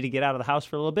we needed to get out of the house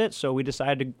for a little bit, so we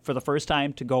decided for the first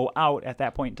time to go out at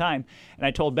that point in time. And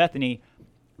I told Bethany,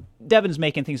 Devin's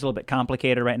making things a little bit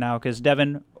complicated right now, because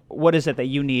Devin, what is it that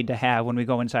you need to have when we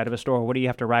go inside of a store? What do you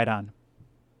have to ride on?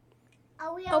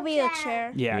 A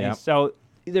wheelchair. Yeah. Yep. So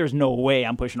there's no way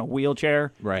I'm pushing a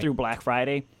wheelchair through Black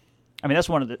Friday. I mean, that's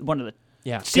one of the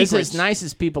Because as nice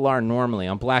as people are normally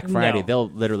on Black Friday, they'll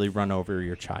literally run over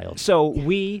your child. So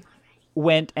we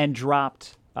went and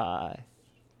dropped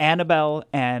Annabelle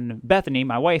and Bethany,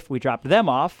 my wife. We dropped them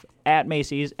off at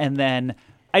Macy's, and then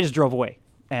I just drove away.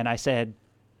 And I said,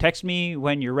 "Text me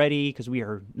when you're ready, because we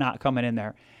are not coming in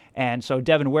there." And so,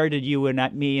 Devin, where did you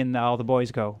and me and all the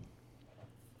boys go?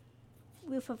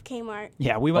 Roof of Kmart.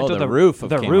 Yeah, we went to the roof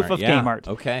of Kmart. Roof of Kmart.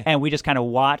 Okay. And we just kind of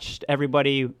watched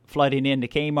everybody flooding into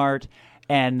Kmart,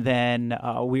 and then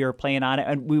we were playing on it.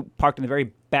 And we parked in the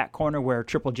very back corner where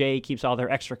Triple J keeps all their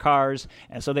extra cars,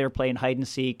 and so they were playing hide and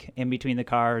seek in between the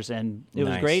cars, and it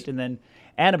was great. And then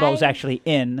Annabelle was actually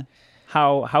in.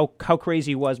 How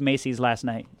crazy was Macy's last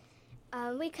night?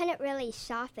 We couldn't really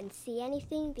shop and see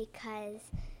anything because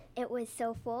it was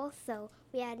so full. So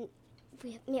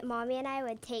Mommy and I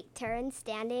would take turns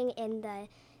standing in the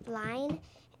line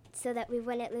so that we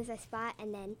wouldn't lose our spot,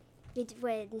 and then we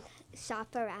would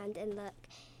shop around and look.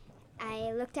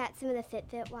 I looked at some of the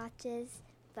Fitbit watches,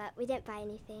 but we didn't buy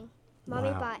anything. Mommy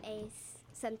bought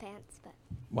some pants, but.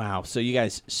 Wow. So you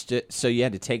guys, so you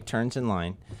had to take turns in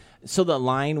line. So the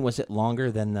line, was it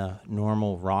longer than the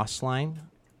normal Ross line?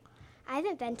 I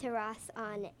haven't been to Ross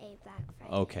on a Black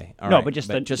Friday. Okay. All right. But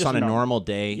just on a normal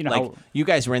day. You know, like, you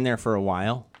guys were in there for a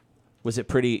while. Was it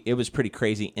pretty? It was pretty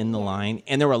crazy in the line,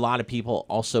 and there were a lot of people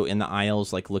also in the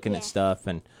aisles, like looking at stuff.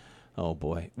 And oh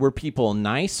boy, were people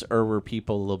nice, or were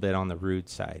people a little bit on the rude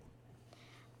side?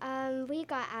 We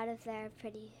got out of there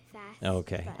pretty fast.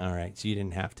 Okay. All right. So you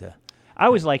didn't have to. I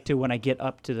always like to, when I get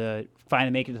up to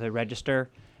finally make it to the register,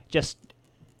 just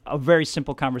a very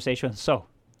simple conversation. So,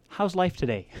 how's life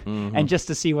today? Mm-hmm. And just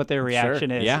to see what their reaction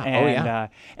is. Yeah. And,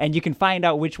 and you can find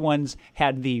out which ones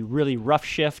had the really rough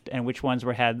shift and which ones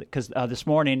because this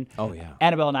morning,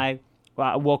 Annabelle and I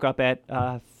woke up at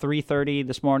 3:30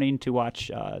 this morning to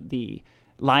watch the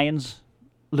Lions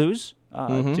lose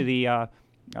to the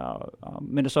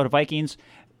Minnesota Vikings.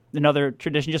 Another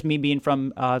tradition, just me being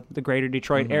from the greater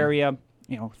Detroit area,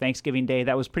 Thanksgiving Day,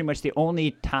 that was pretty much the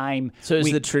only time. So is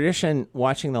the tradition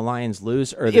watching the Lions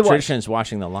lose, or the tradition is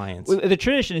watching the Lions? Well, the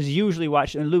tradition is usually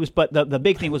watching them lose, but the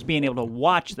big thing was being able to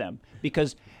watch them,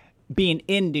 because being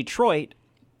in Detroit,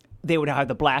 they would have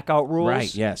the blackout rules.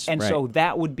 Right, yes. And so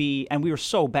that would be, and we were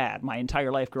so bad my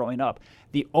entire life growing up,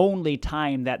 the only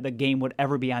time that the game would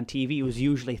ever be on TV was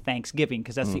usually Thanksgiving,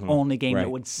 because that's the only game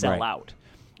that would sell out.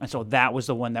 And so that was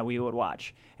the one that we would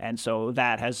watch. And so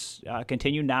that has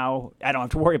continued now. I don't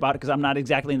have to worry about it because I'm not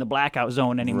exactly in the blackout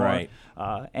zone anymore. Right.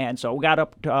 And so we got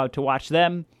up to watch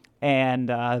them, and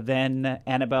then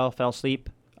Annabelle fell asleep.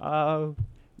 Do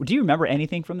you remember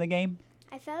anything from the game?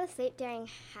 I fell asleep during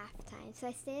halftime, so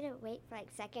I stayed awake for like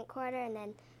second quarter, and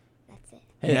then that's it.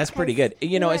 Hey, that's pretty good.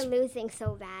 You know, we as were losing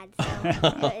so bad, so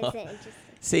it isn't interesting.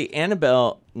 see,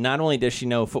 Annabelle, not only does she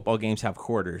know football games have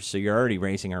quarters, so you're already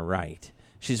raising her right.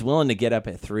 She's willing to get up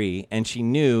at 3, and she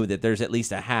knew that there's at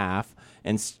least a half,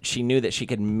 and she knew that she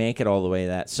could make it all the way to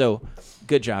that. So,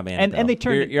 good job, Annabelle. And they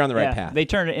turned you're on the right path. They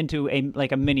turned it into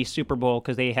a mini Super Bowl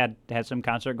because they had some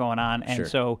concert going on, and Sure.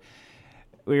 so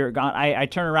we were gone. I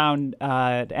turned around to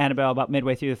Annabelle about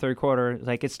midway through the third quarter.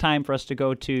 Like, it's time for us to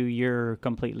go to "You're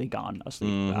completely gone,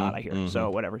 asleep" out of here.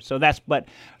 So whatever. So but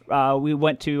we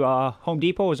went to Home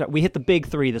Depot. We hit the big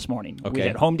 3 this morning. We Okay.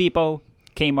 hit Home Depot,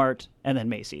 Kmart, and then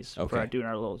Macy's Okay. for doing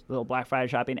our little Black Friday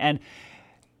shopping. And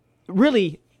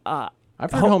really,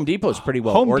 I've heard Home Depot's pretty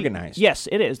well Home De- organized. Yes,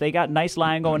 it is. They got a nice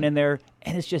line going in there,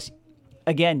 and it's just,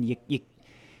 again, you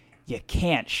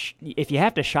can't. If you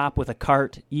have to shop with a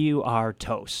cart, you are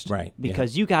toast. Right, yeah.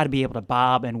 Because you got to be able to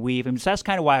bob and weave. And so that's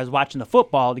kind of why I was watching the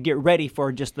football to get ready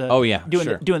for just the doing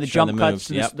sure. the Showing jump the cuts, moves.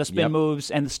 and Yep, the spin yep. moves,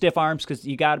 and the stiff arms because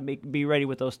you got to be ready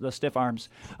with the stiff arms.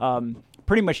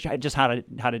 Pretty much just how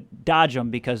to dodge them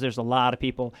because there's a lot of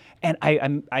people. And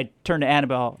I turned to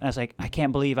Annabelle and I was like, I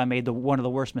can't believe I made one of the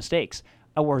worst mistakes.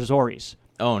 I wore Zoris.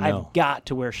 Oh, no. I've got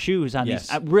to wear shoes on Yes.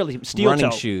 these. Really, steel Running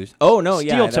toe. shoes. Oh, no,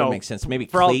 yeah, Steel that toe. makes sense. Maybe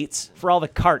for cleats. for all the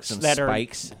carts Some that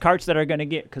spikes. are going to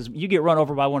get because you get run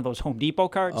over by one of those Home Depot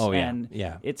carts. Oh, yeah, and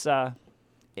yeah. It's Yeah.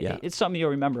 it's something you'll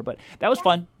remember. But that was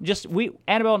fun.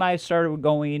 Annabelle and I started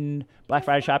going Black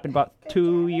Friday shopping about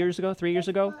 3 years ago. I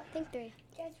think 3.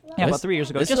 Yeah, about 3 years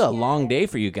ago. This is a long day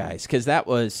for you guys because that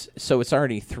was it's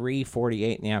already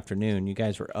 3:48 in the afternoon. You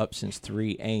guys were up since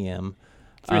 3 a.m.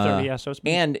 3:30. Yeah, so it's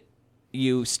been And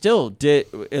you still did.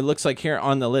 It looks like here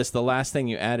on the list, the last thing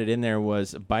you added in there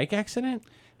was a bike accident.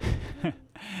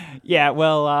 Yeah,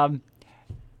 well,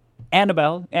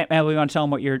 Annabelle, we want to tell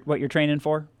them what you're training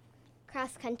for.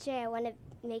 Cross country, I want to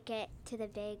make it to the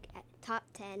big top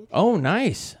 10. Oh,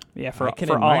 nice. Yeah, I for can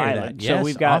All admire that. Island. Yes, so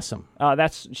we've got awesome.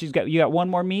 You got one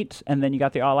more meet, and then you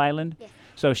got the All Island. Yes.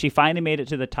 So she finally made it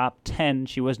to the top 10.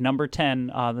 She was number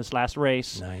 10 this last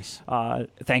race. Nice.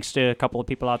 Thanks to a couple of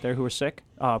people out there who were sick.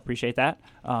 Appreciate that.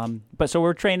 But so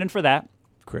we're training for that.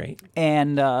 Great.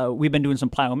 And we've been doing some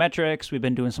plyometrics. We've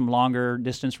been doing some longer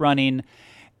distance running.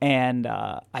 And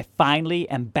I finally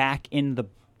am back in the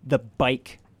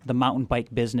mountain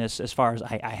bike business as far as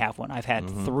I have one. I've had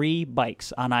 3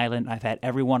 bikes on island. I've had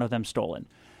every one of them stolen.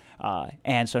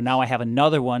 And so now I have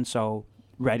another one, so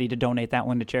ready to donate that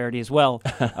one to charity as well.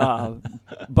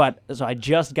 But so I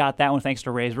just got that one thanks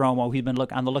to Ray's Romo. He's been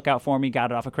on the lookout for me,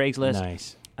 got it off of Craigslist.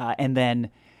 Nice. And then,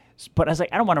 but I was like,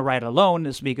 I don't want to ride it alone.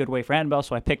 This would be a good way for Annabelle.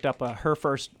 So I picked up her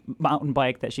first mountain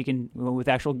bike that she can, with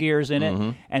actual gears in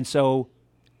it. And so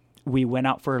we went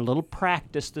out for a little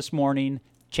practice this morning,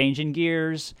 changing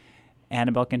gears.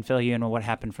 Annabelle can fill you in on what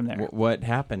happened from there. What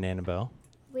happened, Annabelle?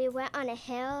 We went on a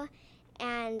hill,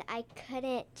 and I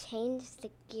couldn't change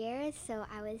the gears, so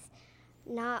I was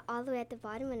not all the way at the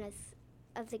bottom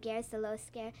of the gears, the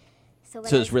lowest gear. So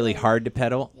It's really hard to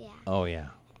pedal? Yeah. Oh, yeah.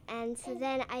 And so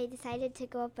then I decided to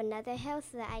go up another hill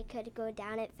so that I could go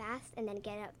down it fast and then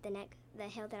get up the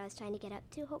hill that I was trying to get up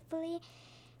to, hopefully.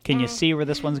 Can you see where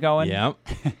this one's going? Yep.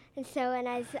 And so when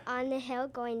I was on the hill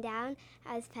going down,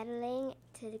 I was pedaling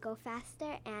to go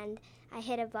faster, and I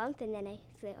hit a bump, and then I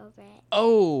flew over it.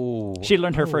 Oh. She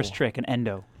learned her first trick, an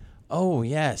endo. Oh,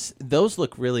 yes. Those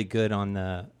look really good on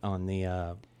the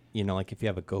like if you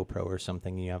have a GoPro or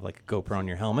something, you have like a GoPro on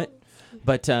your helmet.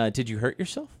 But did you hurt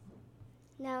yourself?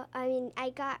 No, I mean, I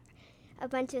got a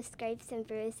bunch of scrapes and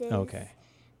bruises. Okay.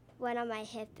 One on my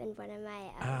hip and one on my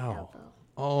Ow. elbow.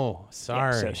 Oh,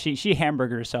 sorry. So she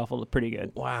hamburgered herself pretty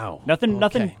good. Wow. Nothing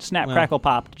Okay. snap, Well, crackle,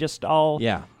 popped. Just all.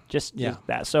 Yeah. Just Yeah.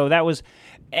 that. So that was,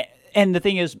 and the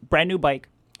thing is, brand new bike.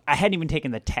 I hadn't even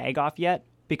taken the tag off yet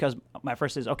because my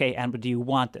first is, okay, Amber, do you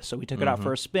want this? So we took it out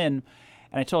for a spin,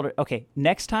 and I told her, okay,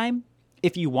 next time,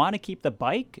 if you want to keep the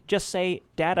bike, just say,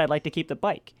 Dad, I'd like to keep the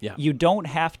bike. Yeah. You don't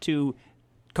have to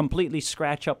completely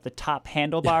scratch up the top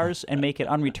handlebars and make it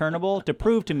unreturnable to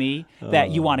prove to me that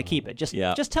you want to keep it.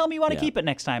 Just tell me you want to Yeah. keep it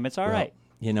next time. It's all right.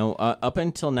 You know, up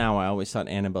until now, I always thought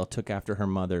Annabelle took after her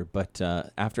mother, but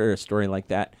after a story like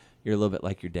that, you're a little bit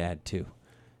like your dad, too.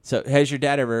 So has your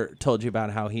dad ever told you about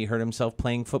how he hurt himself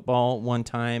playing football one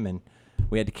time and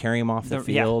We had to carry him off the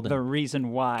Yeah, field. the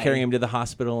reason why. Carry him to the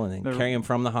hospital and then carry him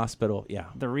from the hospital. Yeah.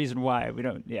 The reason why we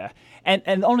don't. Yeah, and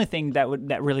the only thing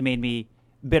that really made me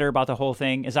bitter about the whole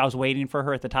thing is I was waiting for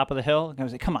her at the top of the hill. I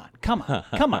was like, come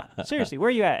on. Seriously, where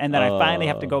are you at? And then I finally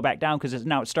have to go back down because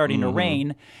it's starting to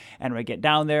rain. And we get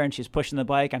down there and she's pushing the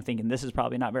bike. I'm thinking this is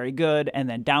probably not very good. And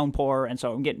then downpour. And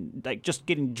so I'm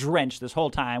getting drenched this whole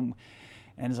time.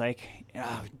 And it's like,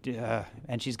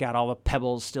 and she's got all the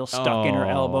pebbles still stuck in her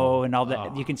elbow and all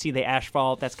that. You can see the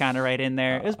asphalt that's kind of right in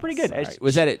there. It was pretty good.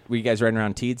 Was that it? Were you guys riding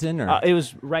around Teedson? Or? It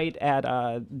was right at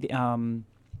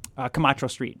Camacho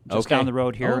Street, just down the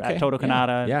road here at Toto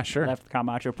Canada. Yeah, sure. Left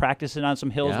Camacho, practicing on some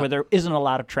hills where there isn't a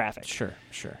lot of traffic. Sure.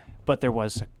 But there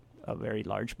was a very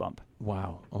large bump.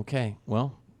 Wow. Okay.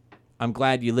 Well, I'm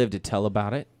glad you lived to tell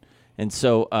about it. And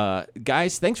so,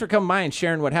 guys, thanks for coming by and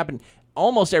sharing what happened.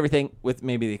 Almost everything, with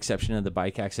maybe the exception of the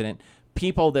bike accident,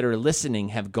 people that are listening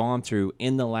have gone through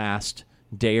in the last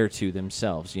day or two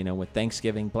themselves, with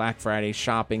Thanksgiving, Black Friday,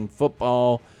 shopping,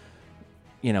 football,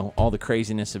 all the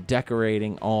craziness of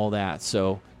decorating, all that.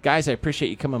 So, guys, I appreciate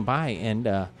you coming by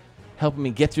and helping me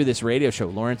get through this radio show.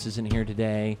 Lawrence isn't here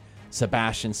today.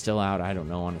 Sebastian's still out, I don't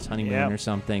know, on his honeymoon or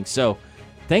something. So,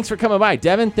 thanks for coming by.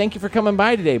 Devin, thank you for coming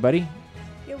by today, buddy.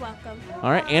 You're welcome.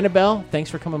 All right, Annabelle, thanks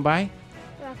for coming by.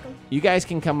 Welcome. You guys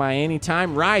can come by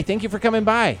anytime. Rye, thank you for coming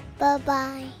by.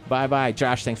 Bye-bye. Bye-bye.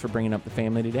 Josh, thanks for bringing up the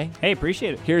family today. Hey,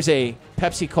 appreciate it. Here's a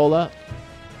Pepsi Cola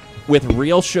with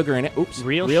real sugar in it. Oops.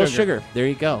 Real sugar. There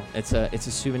you go. It's a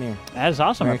souvenir. That is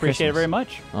awesome. Merry I appreciate it Christmas. very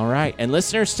much. All right. And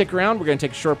listeners, stick around. We're going to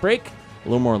take a short break. A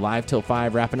little more Live Till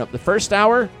 5, wrapping up the first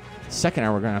hour. Second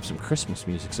hour, we're going to have some Christmas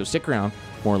music. So stick around.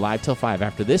 More Live Till 5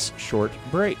 after this short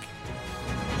break.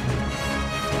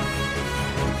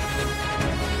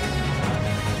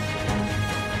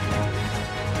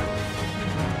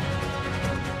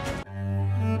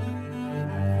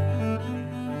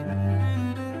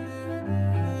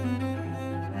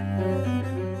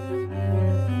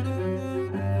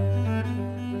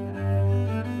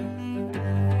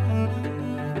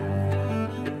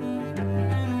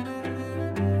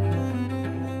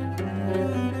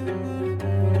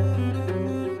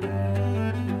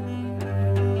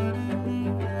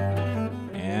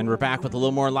 We're back with a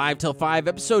little more Live Till 5,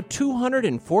 episode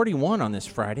 241 on this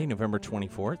Friday, November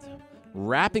 24th.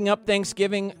 Wrapping up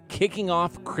Thanksgiving, kicking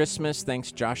off Christmas.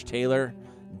 Thanks, Josh Taylor,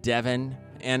 Devin,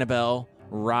 Annabelle,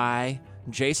 Rye,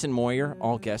 Jason Moyer,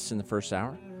 all guests in the first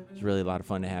hour. It was really a lot of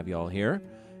fun to have you all here.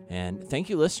 And thank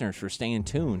you, listeners, for staying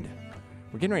tuned.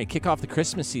 We're getting ready to kick off the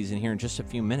Christmas season here in just a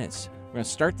few minutes. We're going to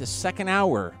start the second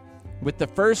hour with the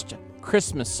first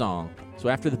Christmas song. So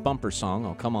after the bumper song,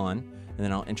 I'll come on, and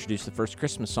then I'll introduce the first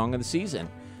Christmas song of the season.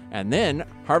 And then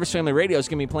Harvest Family Radio is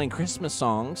going to be playing Christmas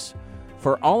songs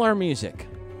for all our music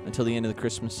until the end of the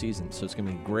Christmas season. So it's going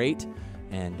to be great,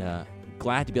 and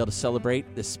glad to be able to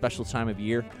celebrate this special time of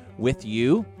year with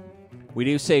you. We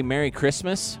do say Merry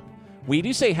Christmas. We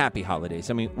do say Happy Holidays.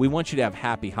 I mean, we want you to have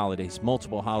happy holidays,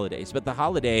 multiple holidays. But the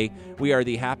holiday we are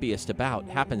the happiest about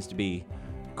happens to be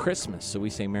Christmas. So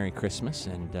we say Merry Christmas,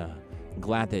 and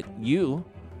glad that you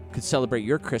could celebrate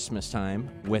your Christmas time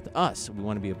with us. We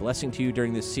want to be a blessing to you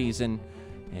during this season,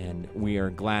 and we are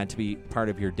glad to be part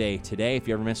of your day today. If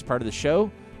you ever miss part of the show,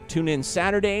 tune in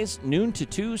Saturdays, noon to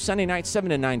 2, Sunday nights, 7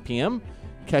 to 9 p.m.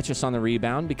 Catch us on the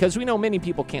rebound, because we know many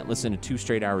people can't listen to 2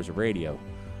 straight hours of radio.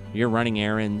 You're running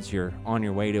errands, you're on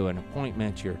your way to an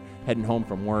appointment, you're heading home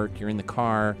from work, you're in the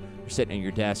car, you're sitting at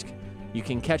your desk. You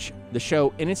can catch the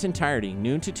show in its entirety,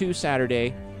 noon to 2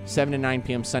 Saturday, 7 to 9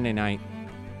 p.m. Sunday night.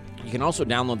 You can also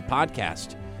download the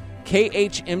podcast.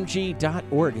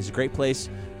 KHMG.org is a great place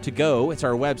to go. It's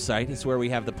our website. It's where we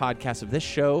have the podcast of this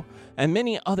show and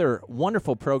many other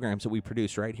wonderful programs that we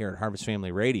produce right here at Harvest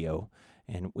Family Radio.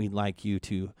 And we'd like you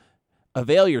to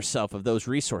avail yourself of those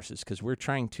resources, because we're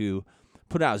trying to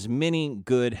put out as many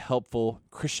good, helpful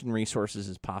Christian resources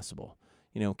as possible.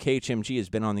 You know, KHMG has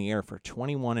been on the air for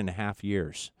 21 and a half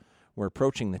years. We're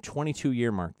approaching the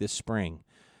 22-year mark this spring,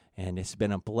 and it's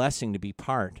been a blessing to be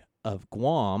part of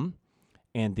Guam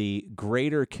and the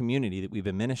greater community that we've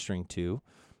been ministering to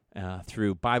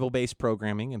through Bible-based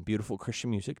programming and beautiful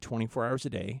Christian music 24 hours a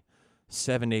day,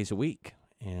 7 days a week.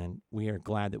 And we are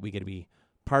glad that we get to be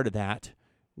part of that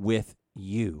with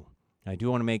you. I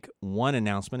do want to make one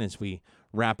announcement as we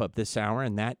wrap up this hour,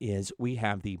 and that is we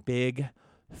have the big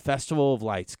Festival of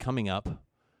Lights coming up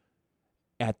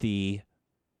at the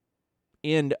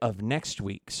end of next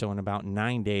week. So in about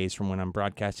 9 days from when I'm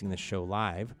broadcasting this show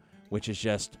live, which is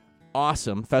just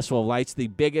awesome. Festival of Lights, the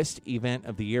biggest event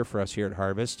of the year for us here at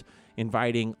Harvest,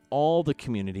 inviting all the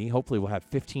community. Hopefully we'll have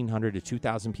 1,500 to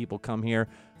 2,000 people come here.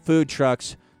 Food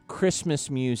trucks, Christmas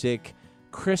music,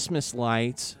 Christmas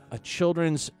lights, a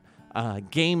children's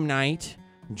game night,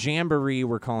 jamboree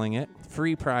we're calling it,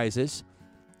 free prizes.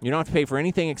 You don't have to pay for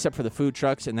anything except for the food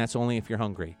trucks, and that's only if you're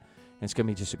hungry. And it's going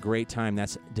to be just a great time.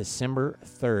 That's December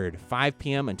 3rd, 5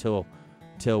 p.m. until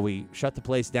we shut the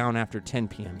place down after 10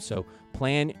 p.m. So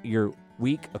plan your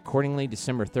week accordingly.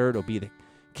 December 3rd will be the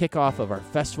kickoff of our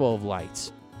Festival of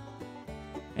Lights.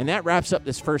 And that wraps up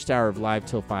this first hour of Live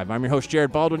Till 5. I'm your host,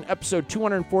 Jared Baldwin, episode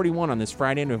 241 on this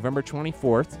Friday, November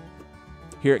 24th,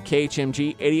 here at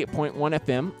KHMG 88.1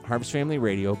 FM, Harvest Family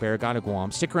Radio, Barrigada,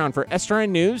 Guam. Stick around for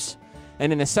SRN News,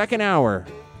 and in the second hour,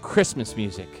 Christmas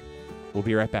music. We'll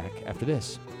be right back after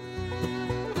this.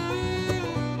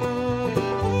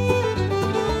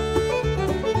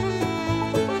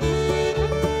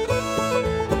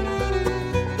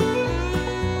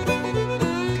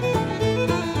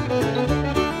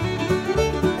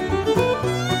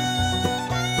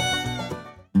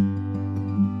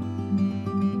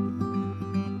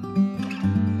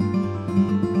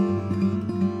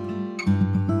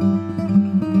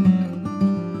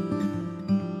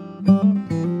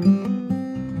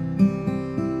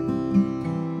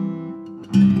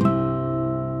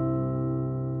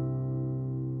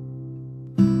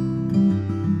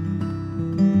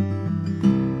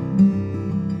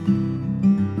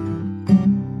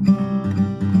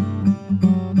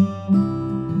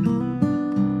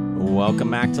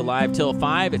 Welcome back to Live Till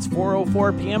 5. It's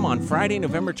 4:04 p.m. on Friday,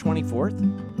 November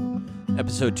 24th.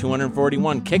 Episode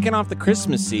 241, kicking off the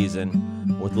Christmas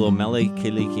season with little Mele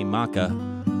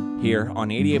Kalikimaka here on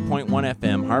 88.1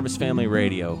 FM, Harvest Family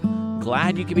Radio.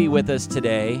 Glad you could be with us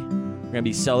today. We're going to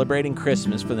be celebrating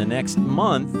Christmas for the next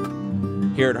month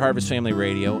here at Harvest Family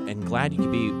Radio, and glad you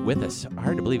could be with us.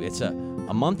 Hard to believe it's a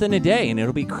month and a day, and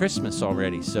it'll be Christmas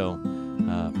already. So,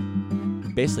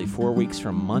 basically 4 weeks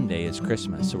from Monday is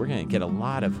Christmas. So we're going to get a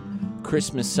lot of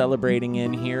Christmas celebrating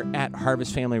in here at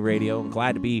Harvest Family Radio. I'm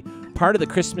glad to be part of the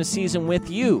Christmas season with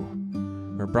you.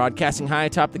 We're broadcasting high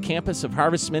atop the campus of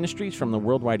Harvest Ministries from the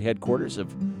worldwide headquarters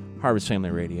of Harvest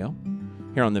Family Radio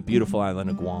here on the beautiful island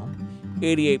of Guam.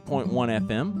 88.1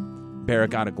 FM,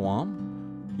 Barrigada,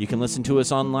 Guam. You can listen to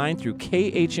us online through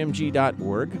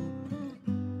khmg.org.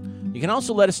 You can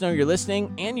also let us know you're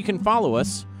listening, and you can follow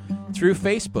us through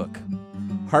Facebook.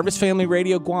 Harvest Family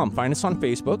Radio Guam. Find us on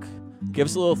Facebook. Give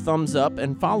us a little thumbs up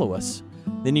and follow us.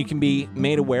 Then you can be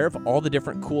made aware of all the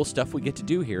different cool stuff we get to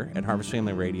do here at Harvest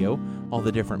Family Radio, all the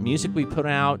different music we put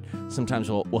out. Sometimes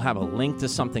we'll have a link to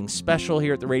something special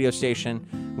here at the radio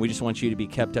station. We just want you to be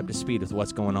kept up to speed with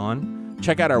what's going on.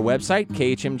 Check out our website,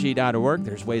 khmg.org.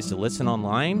 There's ways to listen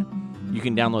online. You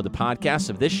can download the podcasts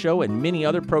of this show and many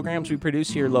other programs we produce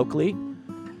here locally.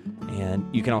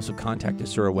 And you can also contact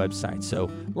us through our website.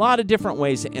 So a lot of different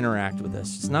ways to interact with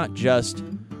us. It's not just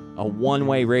a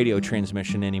one-way radio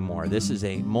transmission anymore. This is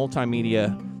a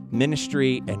multimedia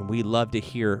ministry, and we love to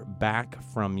hear back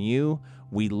from you.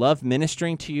 We love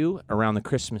ministering to you around the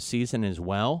Christmas season as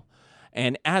well.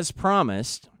 And as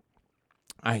promised,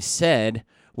 I said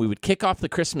we would kick off the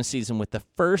Christmas season with the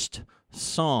first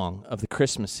song of the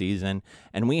Christmas season,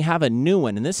 and we have a new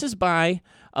one, and this is by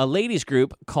a ladies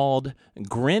group called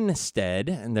Grinstead,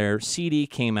 and their CD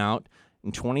came out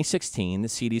in 2016. The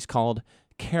CD's called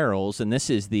Carols, and this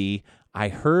is the I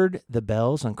Heard the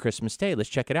Bells on Christmas Day. Let's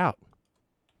check it out.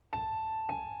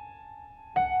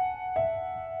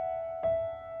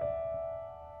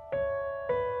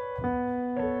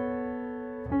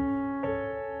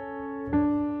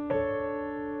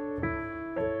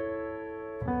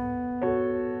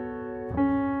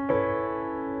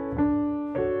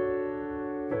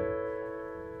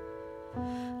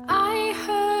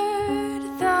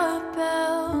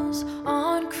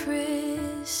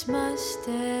 Christmas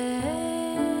Day,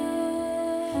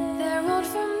 they rolled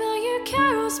familiar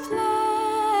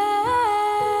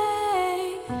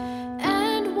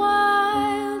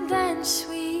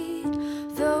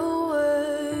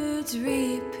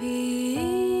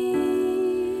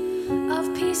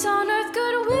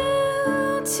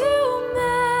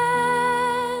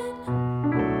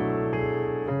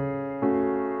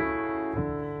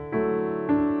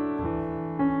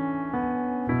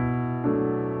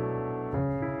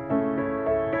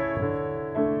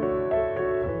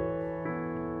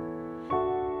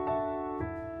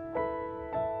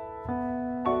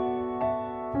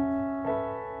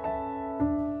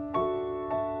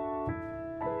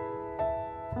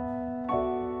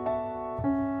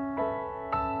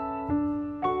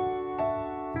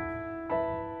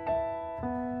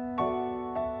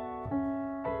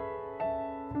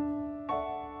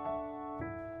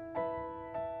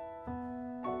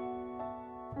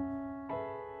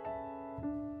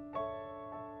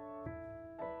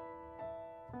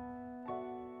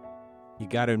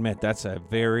got to admit, that's a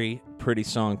very pretty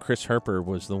song. Chris Herper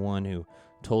was the one who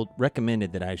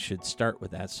recommended that I should start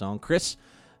with that song. Chris,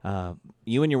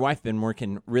 you and your wife have been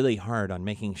working really hard on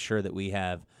making sure that we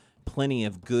have plenty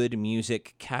of good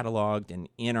music cataloged and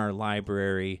in our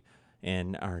library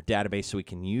and our database so we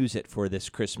can use it for this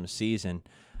Christmas season.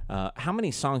 How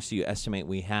many songs do you estimate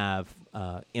we have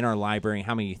in our library?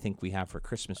 How many do you think we have for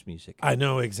Christmas music? I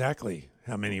know exactly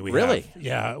how many we Really? have.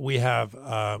 Yeah, we have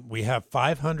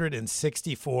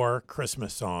 564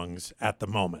 Christmas songs at the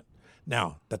moment.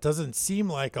 Now, that doesn't seem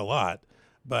like a lot,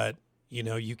 but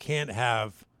you can't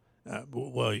have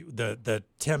the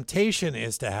temptation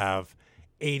is to have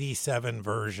 87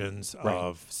 versions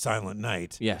of Silent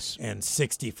Night, Yes. and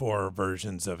 64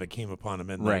 versions of It Came Upon a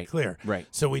Midnight Right, Clear. right.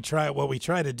 So what we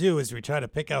try to do is we try to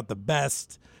pick out the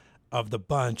best of the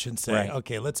bunch and say, Right.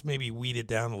 okay, let's maybe weed it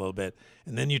down a little bit,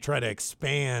 and then you try to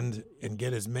expand and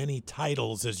get as many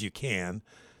titles as you can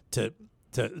to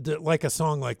like a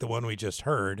song like the one we just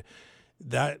heard.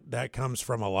 That comes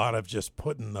from a lot of just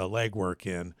putting the legwork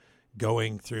in,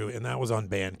 going through, and that was on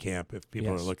Bandcamp if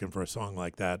people Yes. are looking for a song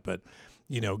like that, but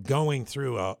going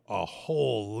through a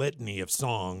whole litany of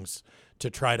songs to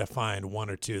try to find one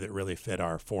or two that really fit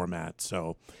our format.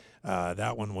 So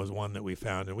that one was one that we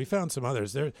found, and we found some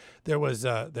others. There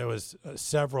was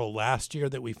several last year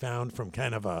that we found from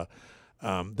kind of a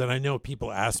that I know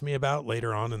people asked me about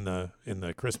later on in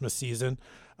the Christmas season,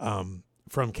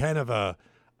 from kind of a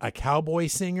cowboy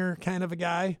singer kind of a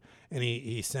guy. And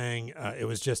he sang, it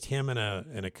was just him and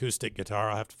an acoustic guitar.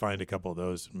 I'll have to find a couple of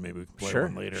those. Maybe we can play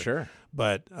one later. Sure.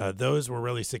 But those were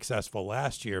really successful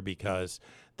last year because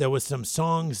there was some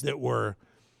songs that were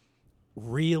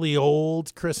really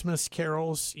old Christmas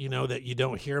carols, that you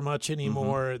don't hear much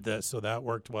anymore. So that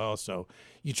worked well. So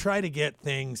you try to get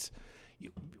things.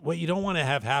 What you don't want to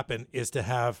have happen is to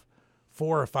have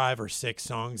 4 or 5 or 6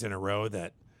 songs in a row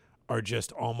that are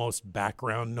just almost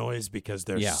background noise because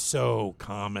they're so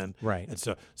common. Right. And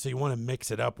so you want to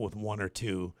mix it up with 1 or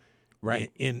 2. Right.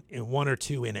 In 1 or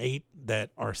 2 in 8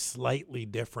 that are slightly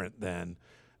different than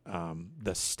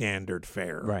the standard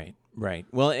fare. Right.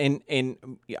 Well,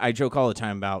 and I joke all the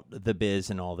time about the biz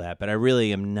and all that, but I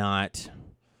really am not,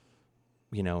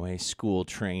 a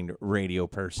school-trained radio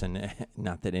person.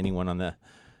 Not that anyone on the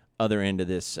other end of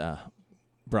this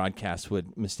broadcast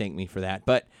would mistake me for that,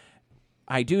 but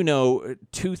I do know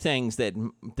 2 things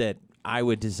that I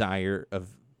would desire of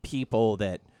people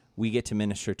that we get to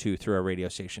minister to through our radio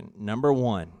station. Number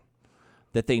 1,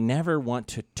 that they never want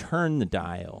to turn the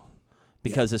dial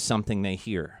because of something they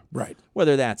hear. Right.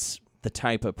 Whether that's the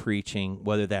type of preaching,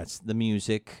 whether that's the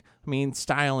music,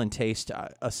 style and taste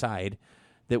aside,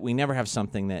 that we never have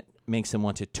something that makes them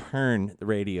want to turn the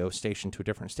radio station to a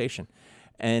different station.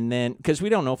 And then, because we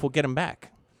don't know if we'll get them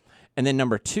back. And then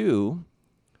number 2,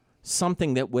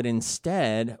 something that would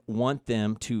instead want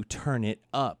them to turn it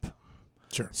up.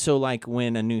 Sure. So like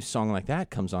when a new song like that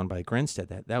comes on by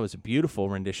Grinstead, that was a beautiful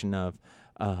rendition of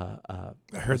I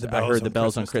Heard the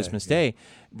Bells on Christmas Day.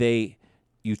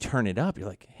 You turn it up, you're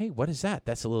like, hey, what is that?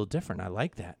 That's a little different. I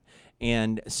like that.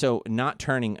 And so not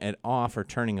turning it off or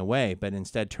turning away, but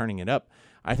instead turning it up,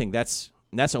 I think that's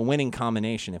a winning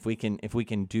combination if we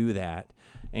can do that.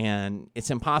 And it's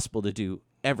impossible to do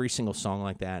every single song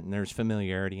like that, and there's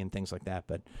familiarity and things like that,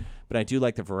 but I do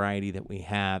like the variety that we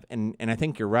have, and I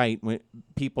think you're right. When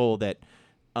people that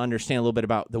understand a little bit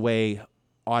about the way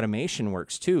automation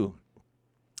works too,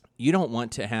 you don't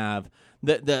want to have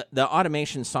the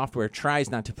automation software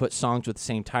tries not to put songs with the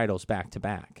same titles back to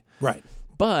back. Right.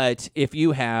 But if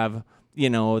you have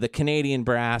the Canadian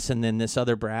brass and then this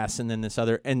other brass and then this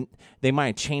other, and they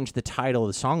might change the title of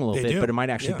the song a little bit, but it might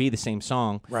actually be the same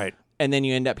song. Right. And then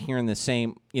you end up hearing the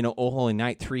same, Oh Holy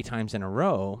Night 3 times in a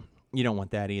row. You don't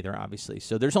want that either, obviously.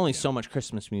 So there's only so much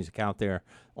Christmas music out there.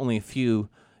 Only a few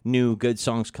new good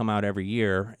songs come out every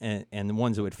year, and the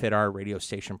ones that would fit our radio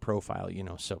station profile,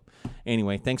 So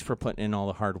anyway, thanks for putting in all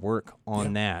the hard work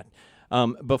on that.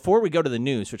 Before we go to the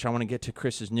news, which I want to get to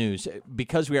Chris's news,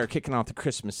 because we are kicking off the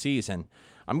Christmas season,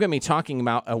 I'm going to be talking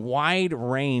about a wide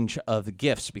range of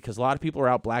gifts because a lot of people are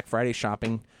out Black Friday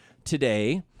shopping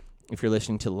today, if you're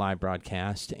listening to the live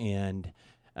broadcast, and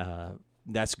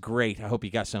that's great. I hope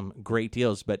you got some great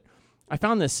deals. But I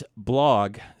found this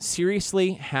blog,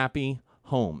 Seriously Happy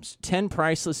Homes, 10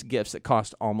 Priceless Gifts That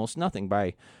Cost Almost Nothing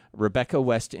by Rebecca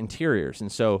West Interiors.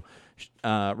 And so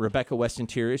Rebecca West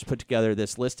Interiors put together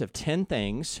this list of 10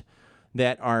 things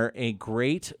that are a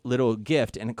great little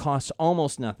gift, and it costs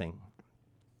almost nothing,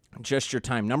 just your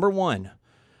time. Number 1,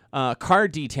 car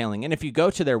detailing. And if you go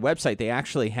to their website, they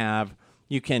actually have,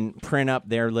 you can print up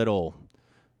their little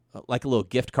like a little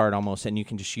gift card almost, and you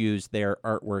can just use their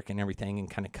artwork and everything and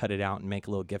kind of cut it out and make a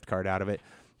little gift card out of it.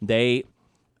 They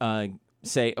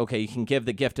say, okay, you can give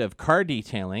the gift of car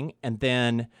detailing, and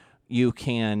then you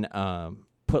can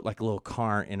put like a little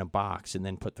car in a box and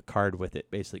then put the card with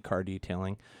it, basically car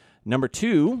detailing. Number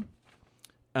 2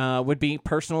 would be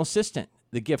personal assistant,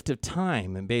 the gift of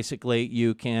time. And basically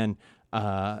you can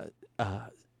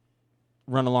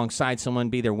run alongside someone,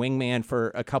 be their wingman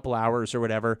for a couple hours or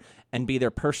whatever, and be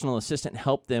their personal assistant,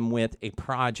 help them with a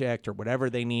project or whatever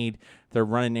they need. If they're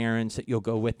running errands, that you'll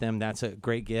go with them. That's a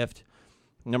great gift.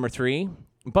 Number 3,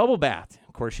 bubble bath.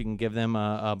 Of course, you can give them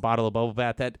a bottle of bubble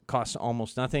bath. That costs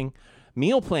almost nothing.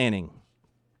 Meal planning.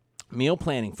 Meal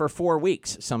planning for 4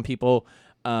 weeks. Some people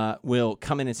will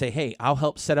come in and say, hey, I'll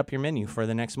help set up your menu for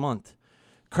the next month.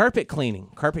 Carpet cleaning.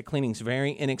 Carpet cleaning is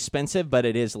very inexpensive, but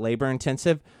it is labor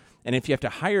intensive. And if you have to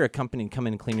hire a company to come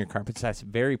in and clean your carpets, that's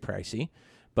very pricey.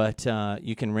 But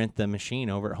you can rent the machine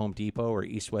over at Home Depot or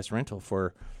East West Rental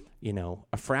for,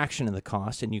 a fraction of the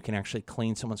cost, and you can actually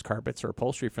clean someone's carpets or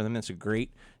upholstery for them. That's a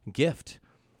great gift.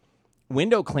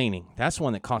 Window cleaning. That's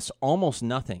one that costs almost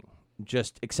nothing,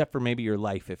 just except for maybe your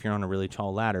life if you're on a really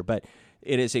tall ladder. But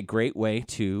it is a great way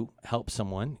to help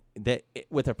someone that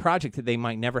with a project that they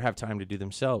might never have time to do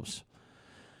themselves.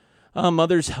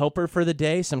 Mother's helper for the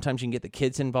day. Sometimes you can get the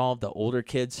kids involved, the older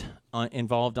kids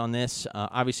involved on this.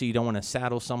 Obviously, you don't want to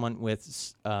saddle someone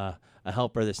with a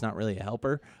helper that's not really a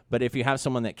helper. But if you have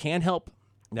someone that can help,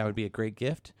 that would be a great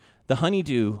gift. The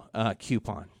honeydew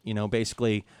coupon,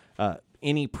 basically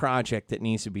any project that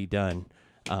needs to be done,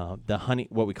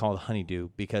 what we call the honeydew,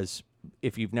 because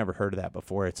if you've never heard of that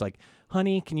before, it's like,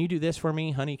 honey, can you do this for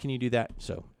me? Honey, can you do that?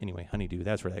 So anyway, honeydew,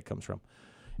 that's where that comes from.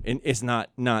 And it's not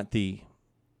the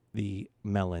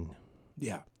melon.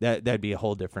 Yeah. That'd be a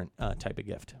whole different type of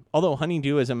gift. Although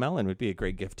honeydew as a melon would be a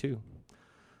great gift too.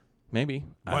 Maybe.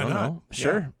 Why I don't not? know.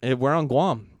 Sure. We're on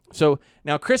Guam. So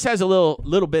now Chris has a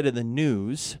little bit of the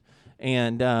news.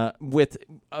 And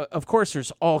of course,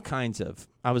 there's all kinds of,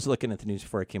 I was looking at the news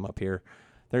before I came up here.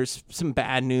 There's some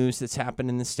bad news that's happened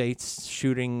in the States,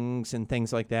 shootings and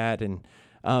things like that. And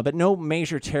but no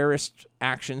major terrorist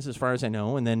actions as far as I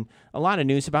know. And then a lot of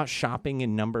news about shopping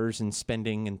and numbers and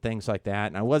spending and things like that.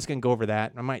 And I was going to go over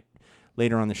that. I might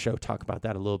later on the show talk about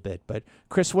that a little bit. But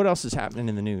Chris, what else is happening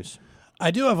in the news? I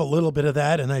do have a little bit of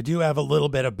that, and I do have a little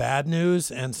bit of bad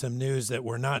news and some news that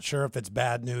we're not sure if it's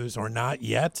bad news or not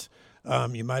yet.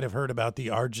 You might have heard about the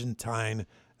Argentine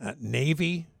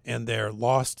Navy and their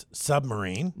lost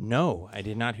submarine. No, I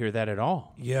did not hear that at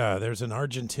all. Yeah, there's an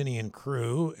Argentinian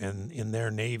crew in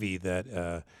their Navy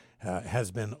that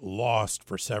has been lost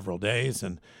for several days,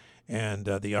 and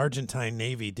the Argentine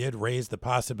Navy did raise the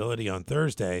possibility on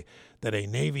Thursday that a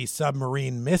Navy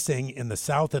submarine missing in the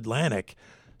South Atlantic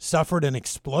suffered an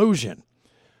explosion.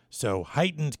 So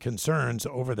heightened concerns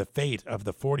over the fate of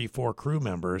the 44 crew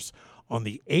members on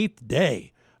the 8th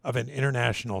day of an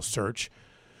international search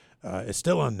is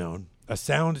still unknown. A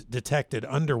sound detected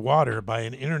underwater by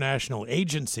an international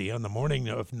agency on the morning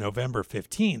of November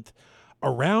 15th,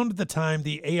 around the time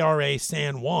the ARA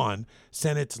San Juan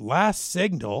sent its last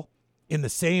signal in the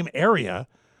same area,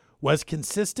 was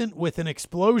consistent with an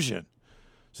explosion.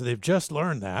 So they've just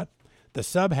learned that. The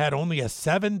sub had only a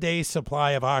 7-day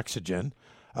supply of oxygen,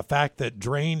 a fact that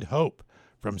drained hope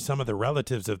from some of the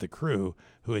relatives of the crew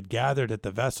who had gathered at the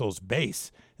vessel's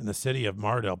base in the city of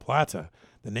Mar del Plata.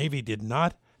 The Navy did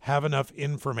not have enough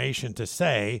information to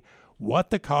say what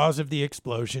the cause of the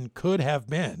explosion could have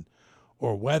been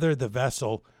or whether the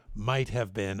vessel might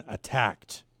have been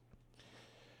attacked.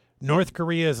 North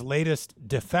Korea's latest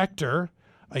defector,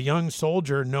 a young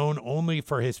soldier known only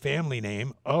for his family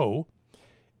name, O,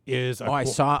 is I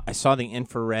saw the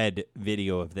infrared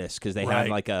video of this because they had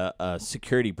like a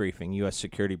security briefing, U.S.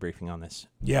 security briefing on this.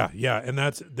 Yeah, and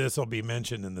this will be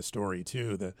mentioned in the story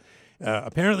too. That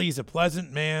apparently he's a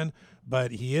pleasant man,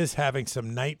 but he is having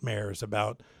some nightmares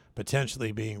about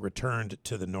potentially being returned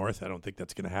to the North. I don't think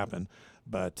that's going to happen,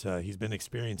 but he's been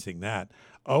experiencing that.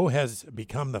 O has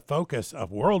become the focus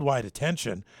of worldwide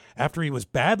attention after he was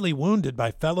badly wounded by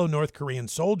fellow North Korean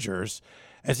soldiers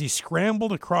as he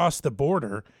scrambled across the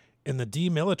border in the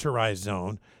demilitarized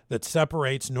zone that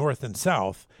separates North and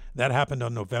South. That happened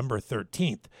on November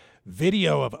 13th.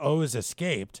 Video of O's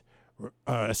escape,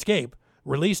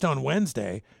 released on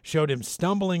Wednesday, showed him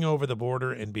stumbling over the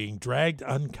border and being dragged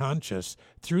unconscious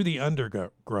through the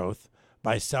undergrowth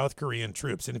by South Korean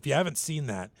troops. And if you haven't seen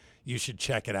that, you should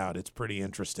check it out. It's pretty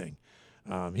interesting.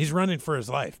 He's running for his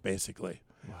life, basically.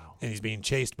 Wow. And he's being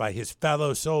chased by his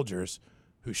fellow soldiers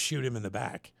who shoot him in the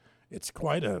back. It's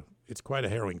quite a it's quite a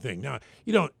harrowing thing. Now,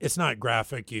 it's not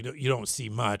graphic. You don't see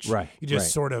much. Right, You just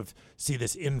right. sort of see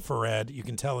this infrared. You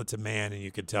can tell it's a man, and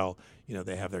you can tell,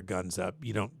 they have their guns up.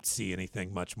 You don't see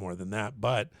anything much more than that,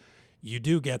 but you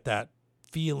do get that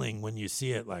feeling when you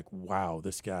see it, like, wow,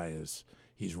 this guy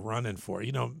he's running for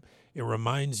it. It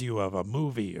reminds you of a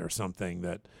movie or something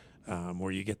that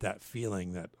where you get that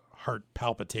feeling, that heart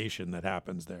palpitation that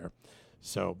happens there.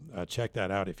 So check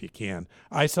that out if you can.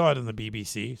 I saw it on the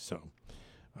BBC, so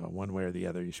one way or the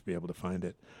other, you should be able to find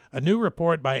it. A new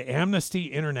report by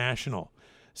Amnesty International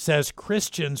says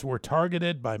Christians were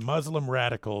targeted by Muslim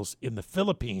radicals in the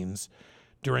Philippines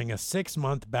during a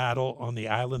 6-month battle on the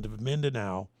island of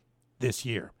Mindanao this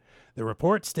year. The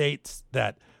report states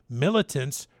that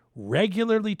militants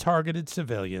regularly targeted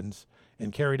civilians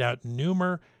and carried out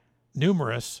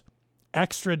numerous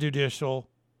extrajudicial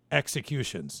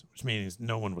executions, which means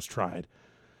no one was tried.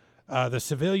 The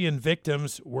civilian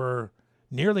victims were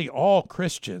nearly all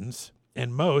Christians,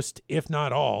 and most, if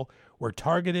not all, were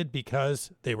targeted because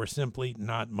they were simply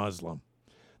not Muslim.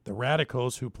 The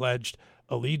radicals who pledged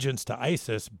allegiance to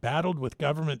ISIS battled with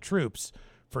government troops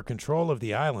for control of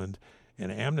the island,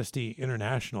 and Amnesty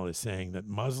International is saying that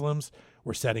Muslims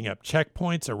were setting up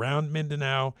checkpoints around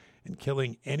Mindanao and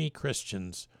killing any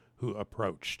Christians who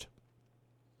approached.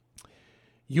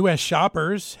 U.S.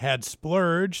 shoppers had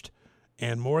splurged,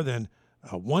 and more than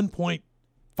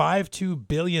 $1.52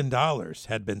 billion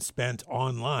had been spent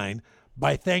online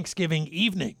by Thanksgiving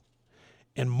evening.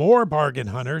 And more bargain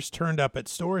hunters turned up at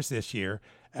stores this year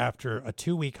after a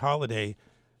 2-week holiday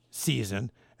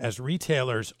season as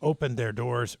retailers opened their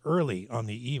doors early on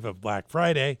the eve of Black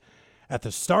Friday. At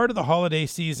the start of the holiday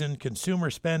season, consumer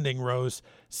spending rose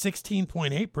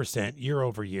 16.8% year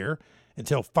over year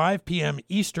until 5 p.m.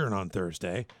 Eastern on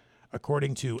Thursday,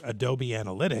 according to Adobe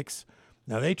Analytics.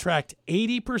 Now, they tracked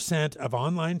 80% of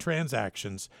online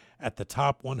transactions at the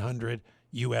top 100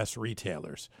 U.S.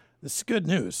 retailers. This is good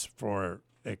news for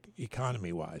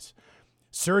economy-wise.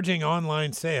 Surging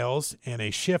online sales and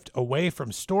a shift away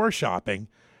from store shopping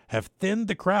have thinned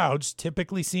the crowds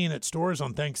typically seen at stores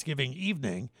on Thanksgiving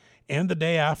evening and the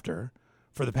day after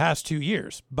for the past 2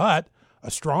 years. But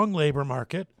a strong labor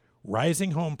market,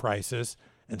 rising home prices,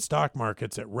 and stock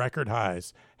markets at record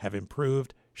highs have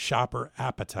improved shopper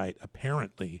appetite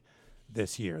apparently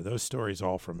this year. Those stories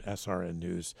all from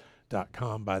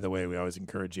srnnews.com. By the way, we always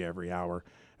encourage you every hour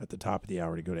at the top of the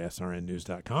hour to go to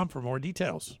srnnews.com for more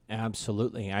details.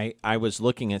 Absolutely. I was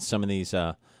looking at some of these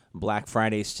Black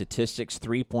Friday statistics.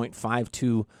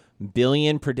 3.52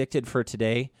 billion predicted for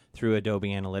today through Adobe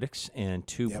Analytics, and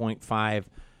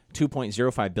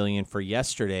 2.05 billion for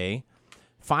yesterday.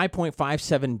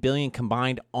 5.57 billion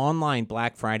combined online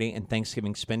Black Friday and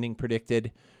Thanksgiving spending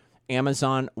predicted.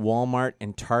 Amazon, Walmart,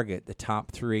 and Target, the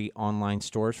top 3 online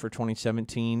stores for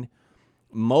 2017.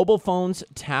 Mobile phones,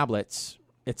 tablets,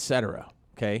 etc.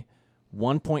 Okay,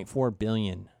 1.4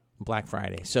 billion Black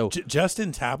Friday. So just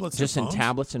in tablets, just and in phones?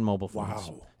 tablets and mobile phones.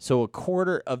 Wow. So a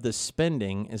quarter of the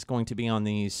spending is going to be on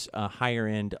these higher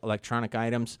end electronic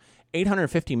items.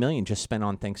 850 million just spent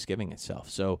on Thanksgiving itself.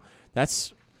 So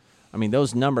that's, I mean,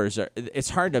 those numbers are,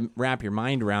 it's hard to wrap your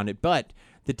mind around it, but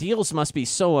the deals must be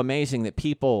so amazing that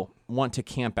people want to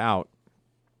camp out.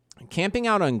 Camping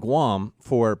out on Guam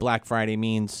for Black Friday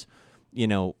means,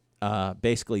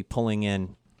 basically pulling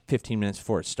in 15 minutes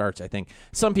before it starts, I think.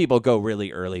 Some people go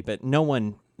really early, but no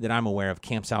one that I'm aware of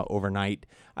camps out overnight.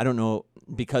 I don't know,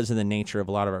 because of the nature of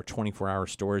a lot of our 24-hour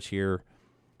stores here,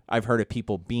 I've heard of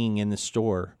people being in the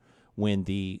store when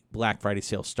the Black Friday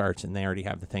sale starts and they already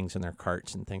have the things in their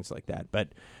carts and things like that. But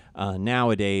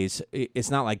nowadays,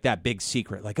 it's not like that big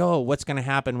secret. Like, oh, what's going to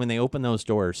happen when they open those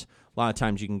doors? A lot of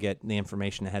times you can get the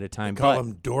information ahead of time. They call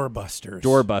them doorbusters.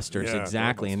 Doorbusters, Yeah,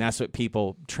 exactly. doorbusters. And that's what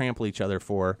people trample each other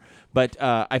for. But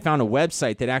I found a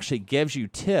website that actually gives you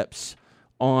tips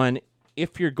on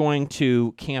if you're going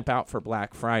to camp out for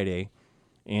Black Friday.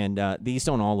 And these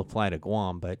don't all apply to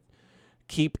Guam, but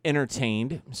keep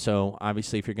entertained. So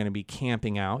obviously, if you're going to be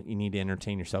camping out, you need to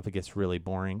entertain yourself. It gets really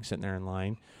boring sitting there in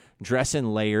line. Dress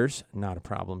in layers, not a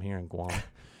problem here in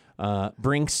Guam.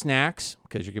 Bring snacks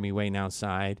because you're going to be waiting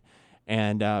outside.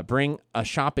 And bring a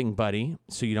shopping buddy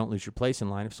so you don't lose your place in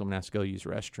line if someone has to go use the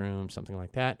restroom, something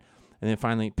like that. And then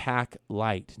finally, pack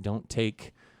light. Don't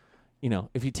take,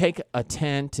 if you take a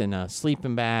tent and a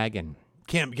sleeping bag and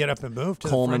Can't get up and move to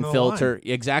Coleman the front of the filter,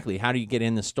 line. exactly. How do you get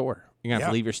in the store? You're going to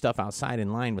have to Yeah. leave your stuff outside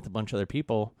in line with a bunch of other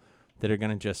people that are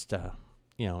going to just,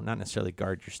 not necessarily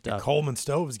guard your stuff. Coleman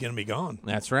stove is going to be gone.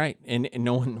 That's right. And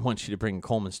no one wants you to bring a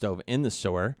Coleman stove in the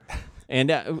store.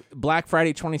 And Black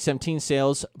Friday 2017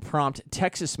 sales prompt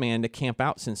Texas man to camp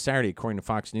out since Saturday, according to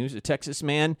Fox News. A Texas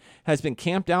man has been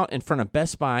camped out in front of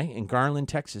Best Buy in Garland,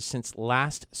 Texas since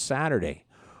last Saturday,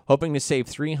 hoping to save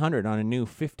 $300 on a new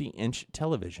 50-inch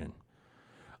television.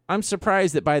 I'm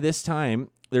surprised that by this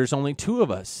time, there's only 2 of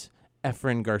us,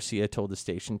 Efren Garcia told the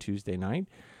station Tuesday night.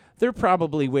 They're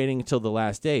probably waiting until the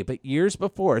last day, but years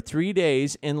before, 3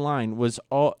 days in line was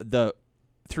all the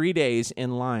 3 days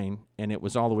in line, and it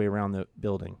was all the way around the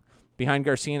building. Behind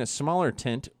Garcia in a smaller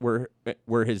tent were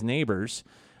his neighbors.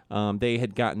 They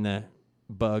had gotten the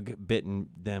bug bitten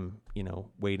them,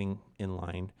 waiting in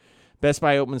line. Best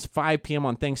Buy opens 5 p.m.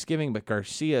 on Thanksgiving, but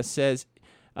Garcia says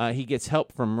he gets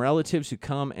help from relatives who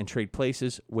come and trade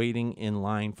places waiting in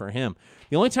line for him.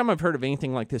 The only time I've heard of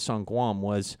anything like this on Guam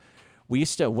was we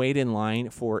used to wait in line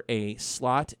for a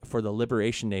slot for the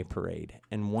Liberation Day parade.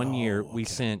 And one year we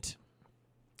sent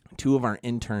 2 of our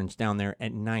interns down there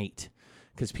at night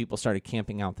because people started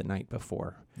camping out the night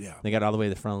before. Yeah. They got all the way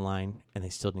to the front of the line, and they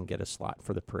still didn't get a slot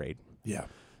for the parade. Yeah.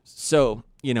 So,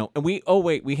 and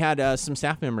we had some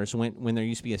staff members when there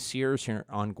used to be a Sears here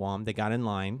on Guam. They got in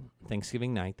line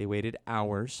Thanksgiving night. They waited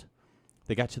hours.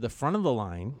 They got to the front of the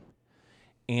line,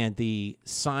 and the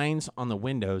signs on the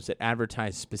windows that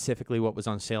advertised specifically what was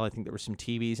on sale, I think there were some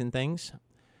TVs and things,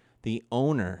 the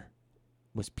owner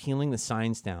was peeling the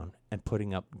signs down and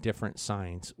putting up different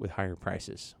signs with higher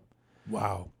prices.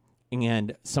 Wow.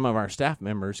 And some of our staff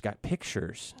members got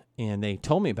pictures, and they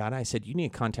told me about it. I said, you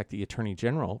need to contact the Attorney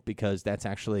General because that's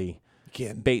actually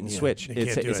bait and switch.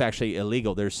 It's actually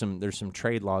illegal. There's some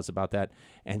trade laws about that.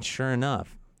 And sure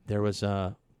enough, there was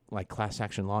a class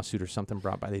action lawsuit or something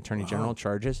brought by the Attorney General,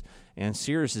 charges, and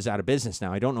Sears is out of business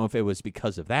now. I don't know if it was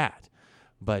because of that,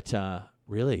 but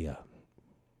really a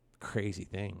crazy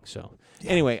thing. So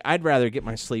anyway, I'd rather get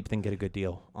my sleep than get a good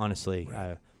deal, honestly.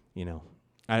 Right.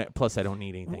 Plus, I don't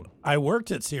need anything. I worked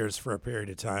at Sears for a period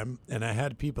of time, and I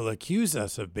had people accuse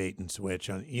us of bait and switch.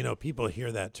 People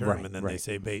hear that term, and then they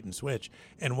say bait and switch.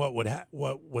 And what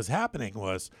was happening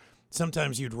was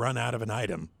sometimes you'd run out of an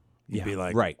item. You'd be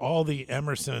like, all the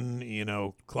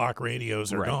Emerson, clock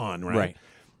radios are gone, right?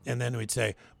 And then we'd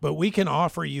say, but we can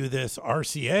offer you this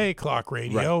RCA clock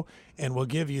radio, and we'll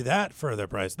give you that for the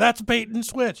price. That's bait and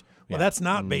switch. Well, that's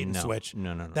not bait and switch.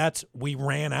 No. That's we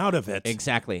ran out of it.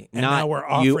 Exactly. And now we're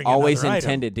offering you always another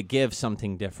intended item. to give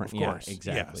something different. Of course. Yeah,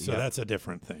 exactly. Yeah, so that's a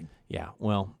different thing. Yeah.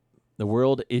 Well, the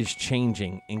world is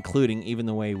changing, including even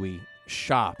the way we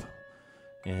shop.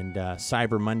 And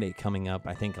Cyber Monday coming up,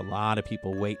 I think a lot of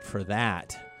people wait for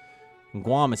that. In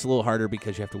Guam, it's a little harder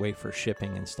because you have to wait for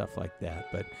shipping and stuff like that.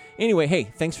 But anyway, hey,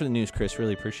 thanks for the news, Chris.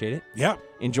 Really appreciate it. Yeah.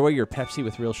 Enjoy your Pepsi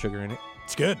with real sugar in it.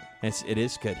 It's good. It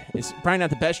is good. It's probably not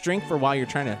the best drink for while you're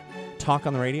trying to talk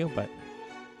on the radio, but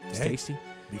it's tasty.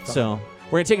 So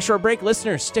we're going to take a short break.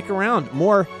 Listeners, stick around.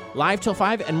 More Live Till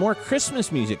 5 and more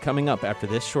Christmas music coming up after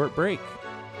this short break.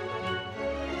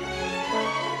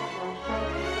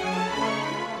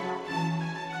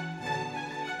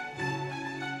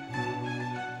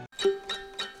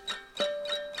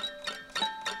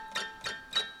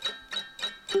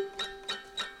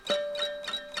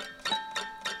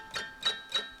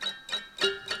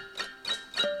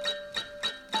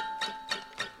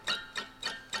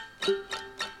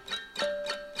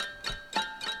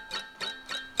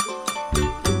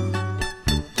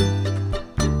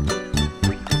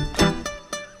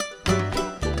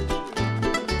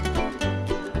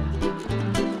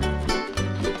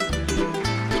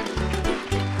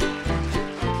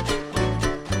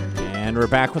 And we're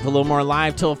back with a little more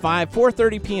Live Till 5,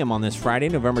 4:30 p.m. on this Friday,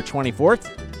 November 24th.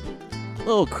 A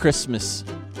little Christmas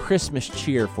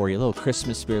cheer for you, a little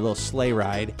Christmas spirit, a little sleigh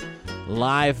ride.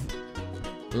 Live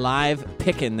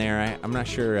picking there. I'm not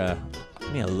sure. I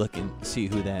need to look and see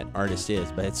who that artist is,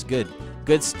 but it's good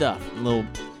stuff. A little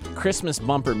Christmas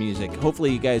bumper music.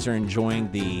 Hopefully you guys are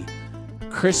enjoying the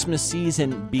Christmas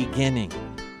season beginning.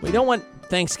 We don't want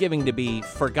Thanksgiving to be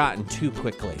forgotten too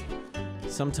quickly.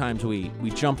 Sometimes we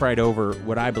jump right over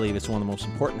what I believe is one of the most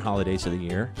important holidays of the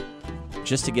year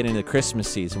just to get into the Christmas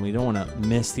season. We don't want to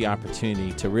miss the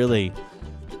opportunity to really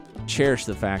cherish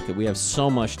the fact that we have so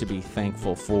much to be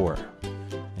thankful for.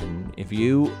 And if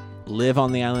you live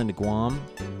on the island of Guam,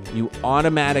 you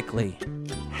automatically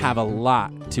have a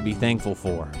lot to be thankful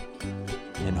for.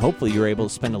 And hopefully you're able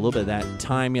to spend a little bit of that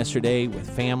time yesterday with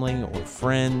family or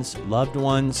friends, loved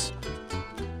ones.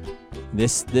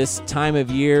 This time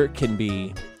of year can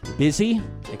be busy,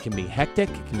 it can be hectic,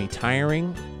 it can be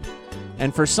tiring.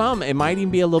 And for some, it might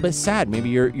even be a little bit sad. Maybe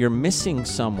you're missing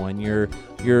someone, you're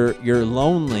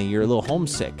lonely, you're a little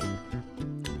homesick.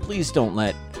 Please don't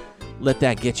let let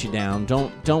that get you down.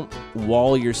 Don't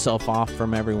wall yourself off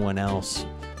from everyone else.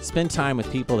 Spend time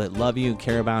with people that love you,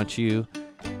 care about you.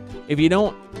 If you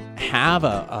don't have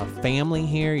a family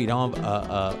here, you don't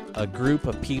have a group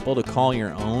of people to call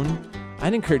your own,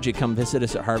 I'd encourage you to come visit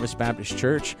us at Harvest Baptist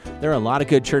Church. There are a lot of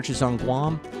good churches on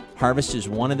Guam. Harvest is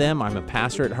one of them. I'm a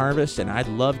pastor at Harvest, and I'd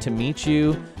love to meet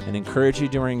you and encourage you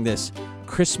during this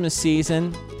Christmas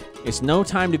season. It's no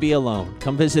time to be alone.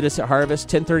 Come visit us at Harvest.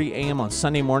 10:30 a.m. on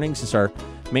Sunday mornings is our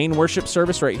main worship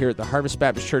service right here at the Harvest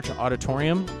Baptist Church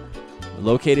Auditorium. We're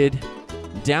located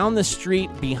down the street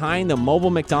behind the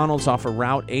mobile McDonald's off of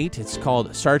Route 8. It's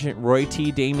called Sergeant Roy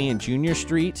T. Damien Jr.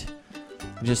 Street.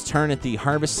 You just turn at the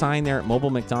Harvest sign there at mobile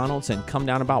McDonald's and come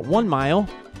down about 1 mile.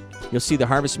 You'll see the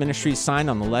Harvest Ministries sign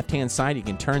on the left-hand side. You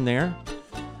can turn there.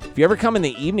 If you ever come in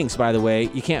the evenings, by the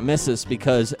way, you can't miss us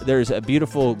because there's a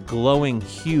beautiful glowing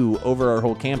hue over our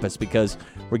whole campus because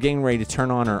we're getting ready to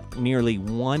turn on our nearly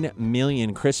 1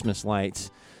 million Christmas lights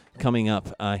coming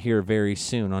up here very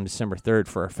soon on December 3rd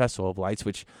for our Festival of Lights,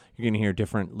 which you're going to hear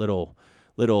different little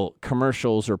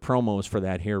commercials or promos for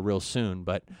that here real soon.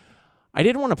 But I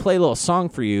did want to play a little song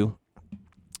for you.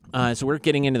 So we're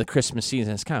getting into the Christmas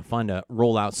season. It's kind of fun to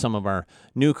roll out some of our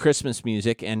new Christmas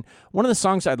music. And one of the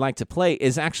songs I'd like to play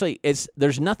is actually,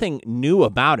 there's nothing new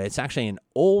about it. It's actually an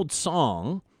old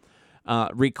song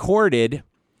recorded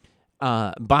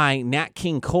by Nat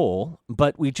King Cole,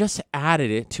 but we just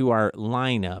added it to our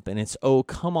lineup. And it's "Oh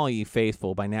Come All Ye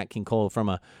Faithful" by Nat King Cole from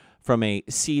a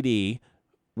CD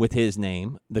with his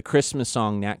name, the Christmas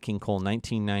song Nat King Cole,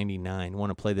 1999. I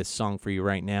want to play this song for you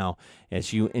right now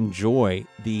as you enjoy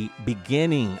the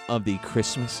beginning of the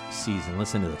Christmas season.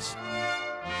 Listen to this.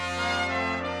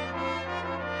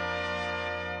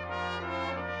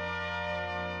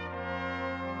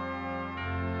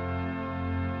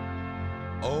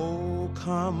 Oh,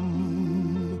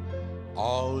 come,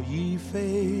 all ye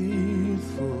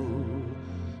faithful.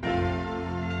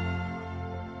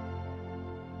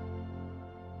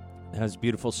 That was a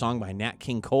beautiful song by Nat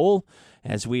King Cole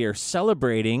as we are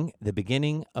celebrating the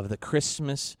beginning of the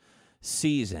Christmas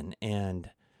season. And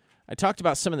I talked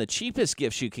about some of the cheapest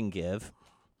gifts you can give.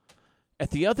 At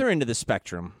the other end of the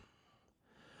spectrum,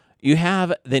 you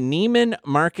have the Neiman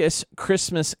Marcus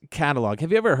Christmas Catalog.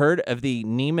 Have you ever heard of the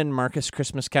Neiman Marcus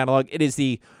Christmas Catalog?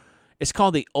 It's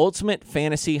called the Ultimate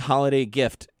Fantasy Holiday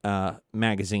Gift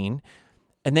magazine.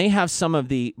 And they have some of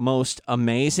the most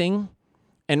amazing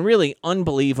and really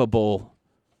unbelievable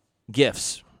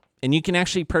gifts. And you can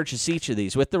actually purchase each of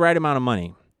these with the right amount of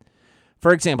money.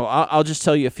 For example, I'll just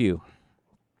tell you a few.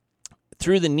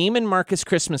 Through the Neiman Marcus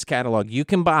Christmas Catalog, you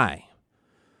can buy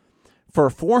for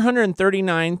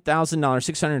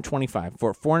 $439,625,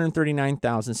 for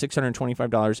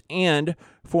 $439,625 and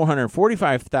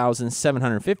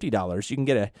 $445,750, you can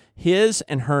get a his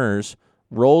and hers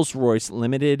Rolls-Royce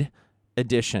limited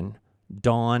edition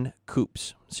Dawn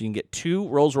Coupes. So you can get 2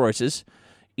 Rolls-Royces,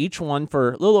 each one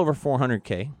for a little over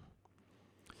 $400K.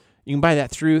 You can buy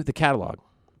that through the catalog.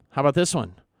 How about this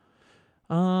one?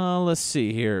 Let's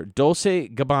see here. Dolce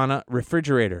Gabbana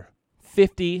refrigerator,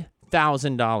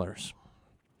 $50,000.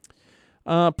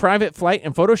 Private flight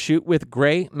and photo shoot with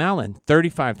Gray Malin,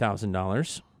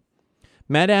 $35,000.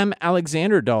 Madame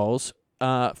Alexander dolls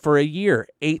for a year,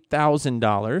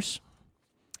 $8,000.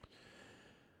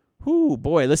 Ooh,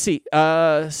 boy, let's see.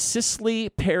 Sisley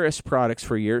Paris products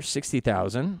for a year,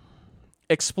 $60,000.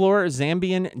 Explore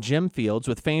Zambian gem fields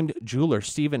with famed jeweler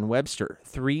Stephen Webster,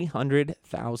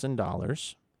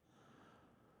 $300,000.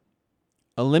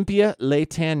 Olympia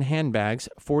Leighton handbags,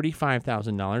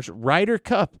 $45,000. Ryder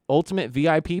Cup Ultimate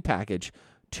VIP package,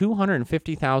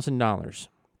 $250,000.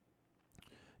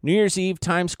 New Year's Eve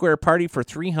Times Square party for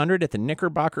 $300,000 at the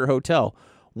Knickerbocker Hotel,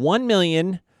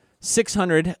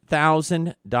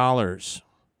 $1,600,000.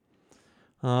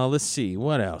 Let's see,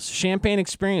 what else? Champagne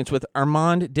experience with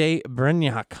Armand de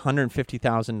Brignac,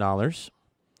 $150,000.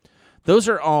 Those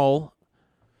are all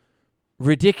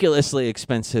ridiculously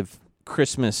expensive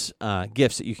Christmas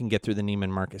gifts that you can get through the Neiman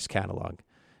Marcus catalog.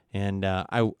 And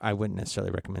I wouldn't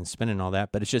necessarily recommend spending all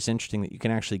that, but it's just interesting that you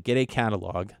can actually get a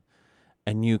catalog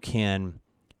and you can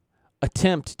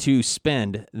attempt to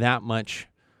spend that much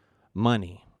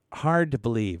money. Hard to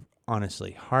believe,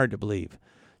 honestly, hard to believe.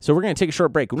 So we're going to take a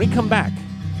short break. When we come back,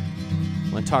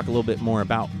 I'm going to talk a little bit more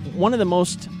about one of the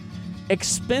most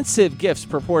expensive gifts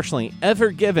proportionally ever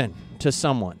given to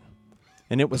someone.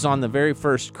 And it was on the very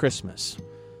first Christmas.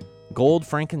 Gold,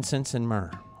 frankincense, and myrrh.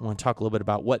 I want to talk a little bit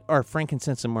about what are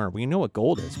frankincense and myrrh. We know what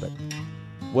gold is, but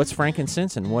what's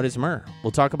frankincense and what is myrrh?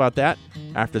 We'll talk about that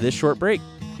after this short break.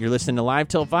 You're listening to Live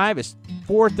Till 5. It's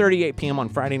 4:38 p.m. on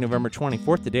Friday, November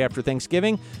 24th, the day after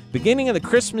Thanksgiving. Beginning of the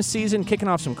Christmas season, kicking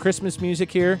off some Christmas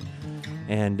music here.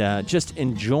 And just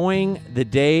enjoying the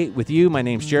day with you. My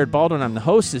name's Jared Baldwin. I'm the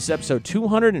host. This is episode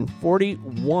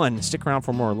 241. Stick around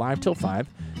for more Live Till 5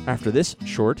 after this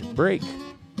short break.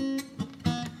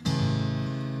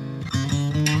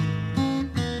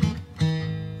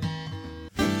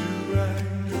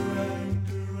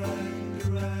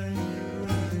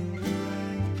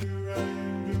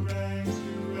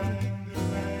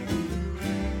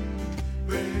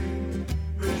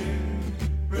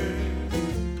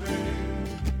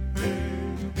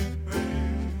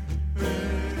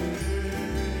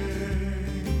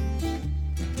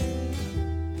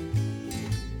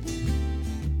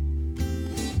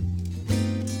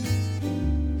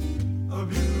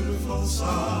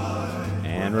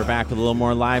 And we're back with a little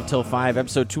more Live Till 5,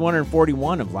 episode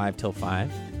 241 of Live Till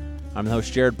 5. I'm the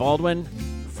host, Jared Baldwin.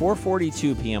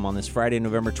 4:42 p.m. on this Friday,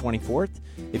 November 24th.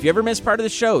 If you ever miss part of the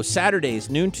show, Saturdays,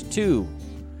 noon to 2.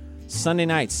 Sunday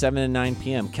nights, 7 to 9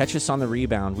 p.m. Catch us on the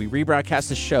rebound. We rebroadcast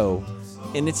the show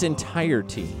in its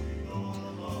entirety.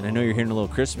 And I know you're hearing a little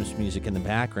Christmas music in the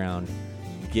background.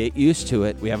 Get used to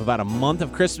it. We have about a month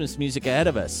of Christmas music ahead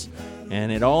of us. And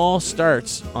it all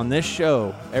starts on this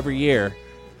show every year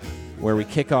where we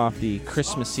kick off the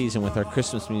Christmas season with our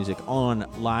Christmas music on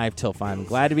Live Till 5. I'm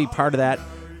glad to be part of that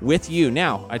with you.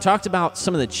 Now, I talked about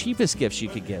some of the cheapest gifts you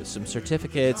could give, some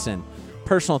certificates and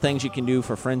personal things you can do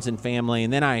for friends and family.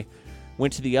 And then I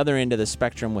went to the other end of the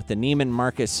spectrum with the Neiman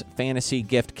Marcus Fantasy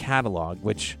Gift Catalog,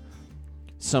 which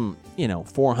some,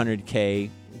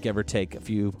 $400K, give or take a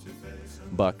few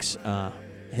bucks,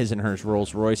 his and hers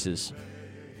Rolls Royces.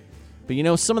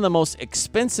 But some of the most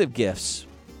expensive gifts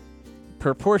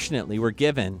proportionately were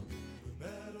given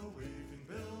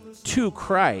to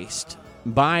Christ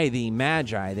by the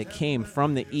Magi that came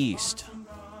from the East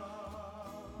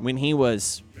when he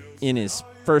was in his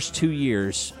first 2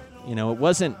 years. It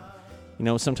wasn't,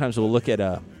 sometimes we'll look at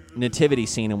a nativity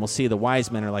scene and we'll see the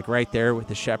wise men are like right there with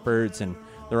the shepherds and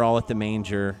they're all at the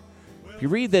manger. If you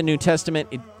read the New Testament,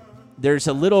 there's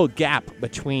a little gap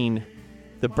between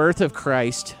the birth of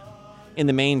Christ in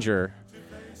the manger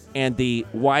and the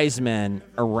wise men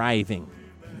arriving.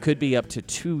 Could be up to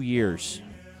 2 years.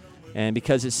 And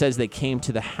because it says they came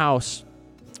to the house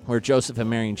where Joseph and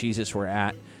Mary and Jesus were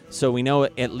at, so we know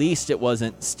at least it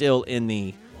wasn't still in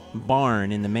the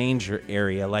barn, in the manger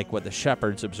area, like what the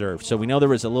shepherds observed. So we know there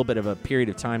was a little bit of a period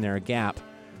of time there, a gap.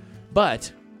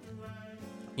 But,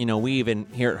 we even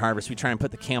here at Harvest, we try and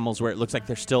put the camels where it looks like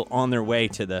they're still on their way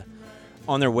to the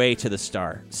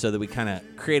star, so that we kind of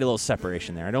create a little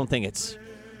separation there. I don't think it's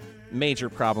major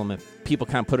problem if people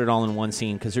kind of put it all in one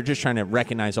scene because they're just trying to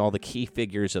recognize all the key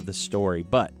figures of the story.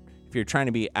 But if you're trying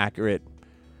to be accurate,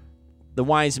 the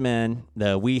wise men,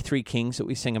 the we three kings that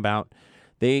we sing about,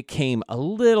 they came a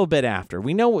little bit after.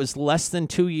 We know it was less than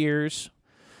 2 years.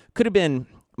 Could have been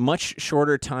much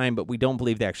shorter time, but we don't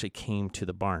believe they actually came to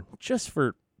the barn, just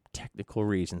for technical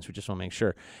reasons. We just want to make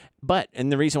sure. And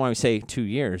the reason why we say 2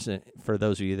 years, for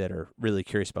those of you that are really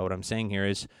curious about what I'm saying here,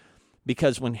 is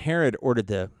because when Herod ordered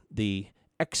the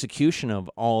execution of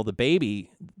all the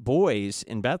baby boys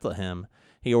in Bethlehem,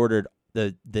 he ordered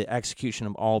the execution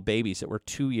of all babies that were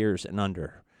 2 years and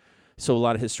under. So a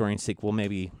lot of historians think, well,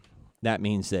 maybe that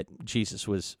means that Jesus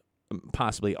was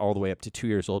possibly all the way up to 2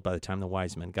 years old by the time the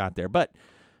wise men got there. But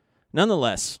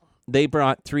nonetheless, they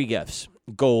brought 3 gifts: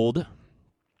 gold,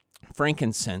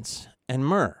 frankincense, and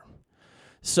myrrh.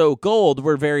 So gold,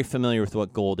 we're very familiar with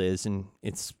what gold is, and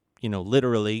it's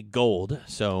literally gold.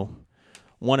 So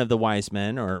one of the wise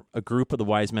men, or a group of the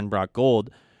wise men, brought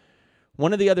gold.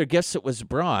 One of the other gifts that was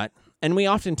brought, and we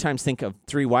oftentimes think of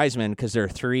 3 wise men because there are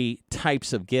 3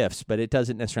 types of gifts, but it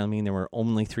doesn't necessarily mean there were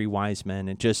only 3 wise men.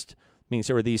 It just means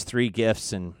there were these 3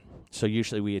 gifts, and so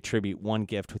usually we attribute one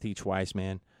gift with each wise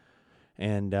man.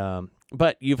 And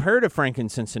but you've heard of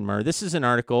frankincense and myrrh. This is an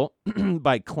article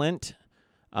by Clint,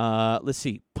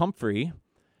 Pumphrey,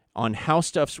 on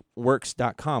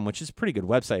howstuffworks.com, which is a pretty good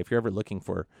website if you're ever looking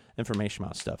for information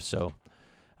about stuff. So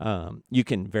you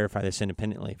can verify this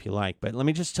independently if you like. But let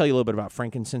me just tell you a little bit about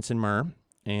frankincense and myrrh.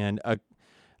 And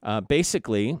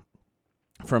basically,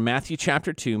 from Matthew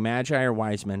chapter 2, Magi or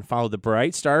wise men followed the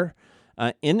bright star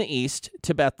in the east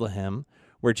to Bethlehem,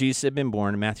 where Jesus had been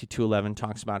born. Matthew 2:11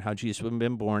 talks about how Jesus had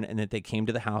been born and that they came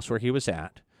to the house where he was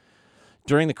at.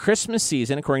 During the Christmas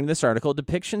season, according to this article,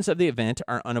 depictions of the event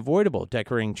are unavoidable,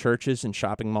 decorating churches and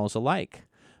shopping malls alike.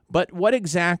 But what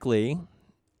exactly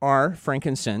are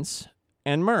frankincense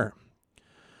and myrrh?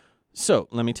 So,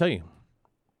 let me tell you.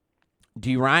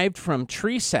 Derived from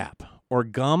tree sap or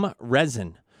gum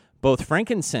resin, Both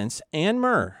frankincense and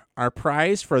myrrh are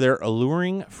prized for their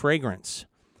alluring fragrance.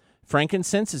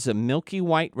 Frankincense is a milky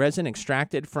white resin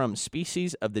extracted from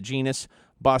species of the genus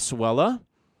Boswellia,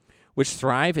 which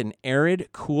thrive in arid,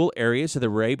 cool areas of the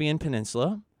Arabian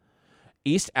Peninsula,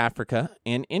 East Africa,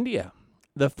 and India.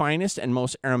 The finest and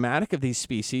most aromatic of these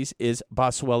species is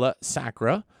Boswellia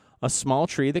sacra, a small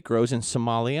tree that grows in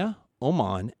Somalia,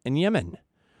 Oman, and Yemen.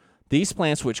 These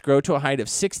plants, which grow to a height of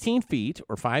 16 feet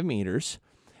or 5 meters,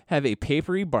 have a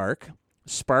papery bark,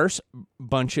 sparse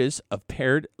bunches of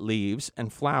paired leaves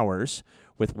and flowers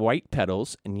with white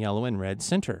petals and yellow and red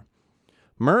center.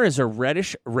 Myrrh is a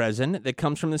reddish resin that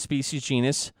comes from the species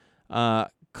genus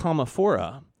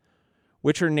Commiphora,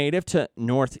 which are native to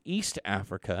northeast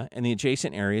Africa and the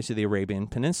adjacent areas of the Arabian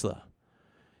Peninsula.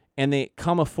 And the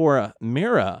Commiphora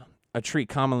myrrha, a tree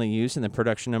commonly used in the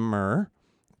production of myrrh,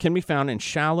 can be found in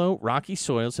shallow, rocky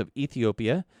soils of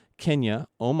Ethiopia, Kenya,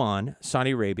 Oman,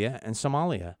 Saudi Arabia, and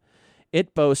Somalia.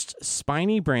 It boasts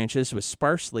spiny branches with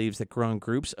sparse leaves that grow in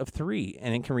groups of 3,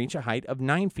 and it can reach a height of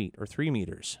 9 feet or 3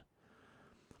 meters.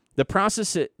 The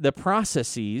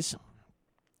processes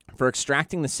for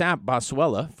extracting the sap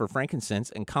Boswellia for frankincense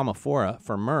and Commiphora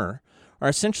for myrrh are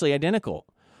essentially identical.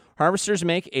 Harvesters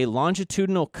make a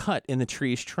longitudinal cut in the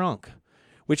tree's trunk,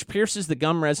 which pierces the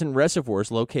gum resin reservoirs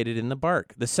located in the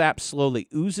bark. The sap slowly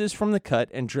oozes from the cut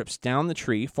and drips down the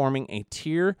tree, forming a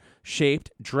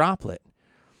tear-shaped droplet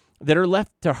that are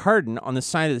left to harden on the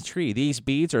side of the tree. These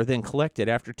beads are then collected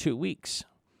after 2 weeks.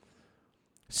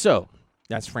 So,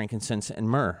 that's frankincense and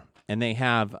myrrh. And they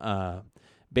have,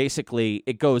 basically,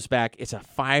 it goes back, it's a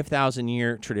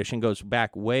 5,000-year tradition, goes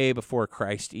back way before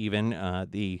Christ even,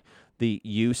 the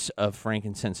use of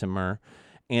frankincense and myrrh.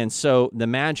 And so the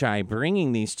Magi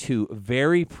bringing these two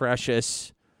very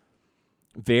precious,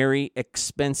 very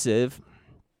expensive,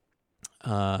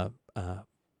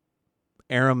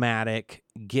 aromatic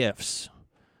gifts,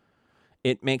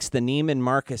 it makes the Neiman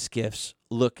Marcus gifts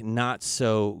look not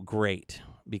so great,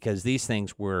 because these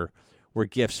things were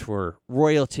gifts for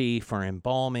royalty, for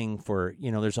embalming, for,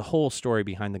 there's a whole story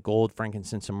behind the gold,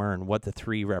 frankincense, and myrrh and what the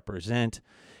three represent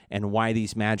and why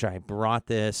these Magi brought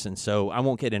this. And so I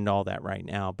won't get into all that right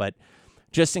now, but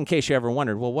just in case you ever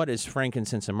wondered, well, what is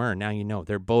frankincense and myrrh? Now you know.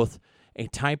 They're both a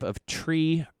type of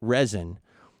tree resin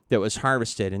that was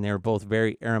harvested, and they're both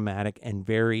very aromatic and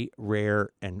very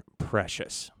rare and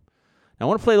precious. Now, I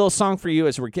want to play a little song for you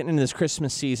as we're getting into this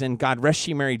Christmas season. God Rest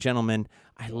Ye Merry Gentlemen.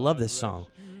 I love this song.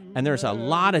 And there's a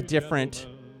lot of different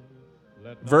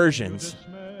versions,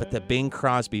 but the Bing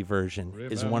Crosby version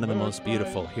is one of the most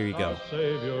beautiful. Here you go. Our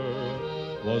Savior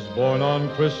was born on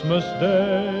Christmas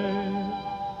Day.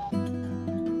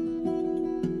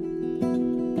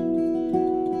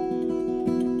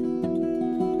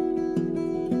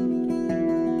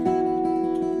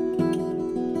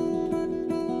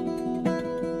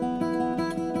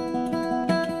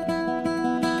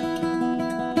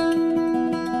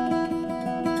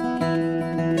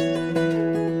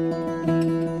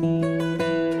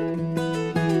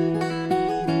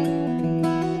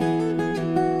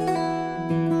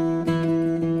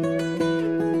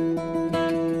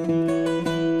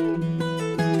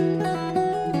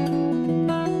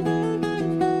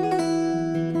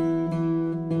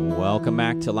 Welcome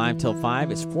back to Live Till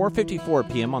 5. It's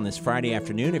 4:54 p.m. on this Friday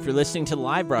afternoon. If you're listening to the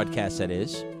live broadcast, that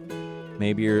is.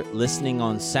 Maybe you're listening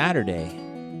on Saturday,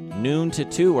 noon to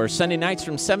 2, or Sunday nights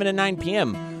from 7 to 9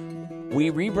 p.m.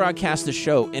 We rebroadcast the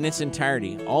show in its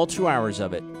entirety, all 2 hours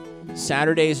of it.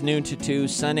 Saturdays, noon to 2,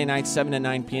 Sunday nights, 7 to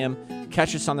 9 p.m.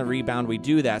 Catch us on the rebound. We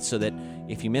do that so that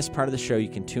if you miss part of the show, you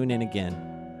can tune in again.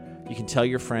 You can tell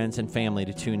your friends and family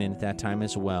to tune in at that time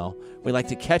as well. We like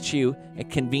to catch you at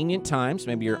convenient times.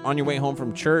 Maybe you're on your way home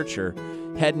from church or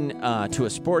heading to a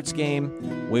sports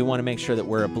game. We want to make sure that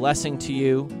we're a blessing to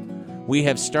you. We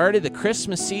have started the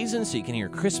Christmas season, so you can hear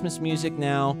Christmas music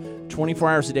now 24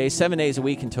 hours a day, 7 days a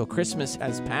week until Christmas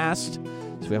has passed.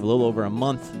 So we have a little over a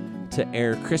month to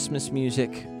air Christmas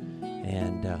music,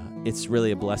 and it's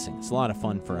really a blessing. It's a lot of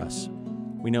fun for us.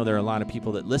 We know there are a lot of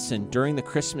people that listen during the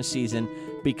Christmas season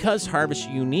because Harvest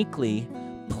uniquely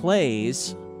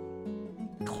plays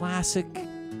classic,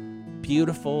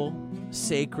 beautiful,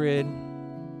 sacred,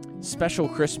 special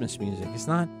Christmas music. It's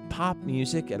not pop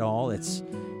music at all. It's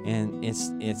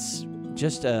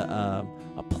just a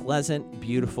pleasant,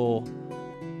 beautiful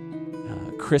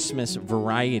Christmas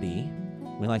variety.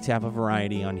 We like to have a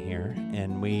variety on here,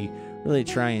 and we really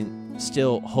try and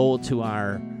still hold to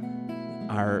our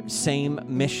same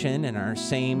mission and our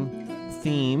same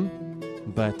theme,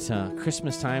 but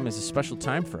Christmas time is a special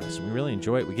time for us. We really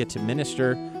enjoy it. We get to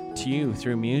minister to you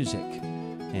through music,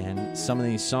 and some of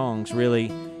these songs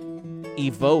really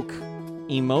evoke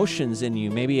emotions in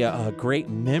you, maybe a great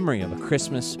memory of a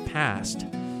Christmas past,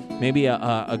 maybe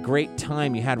a great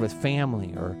time you had with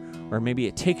family, or maybe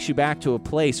it takes you back to a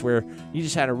place where you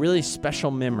just had a really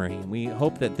special memory. We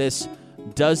hope that this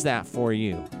does that for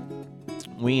you.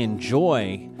 We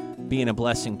enjoy being a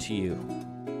blessing to you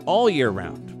all year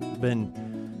round. We've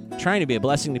been trying to be a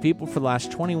blessing to people for the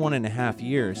last 21 and a half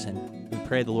years, and we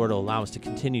pray the Lord will allow us to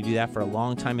continue to do that for a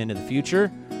long time into the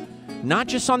future. Not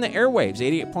just on the airwaves.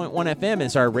 88.1 FM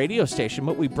is our radio station,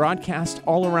 but we broadcast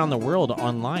all around the world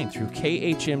online through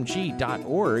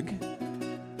khmg.org.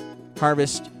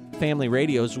 Harvest Family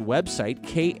Radio's website,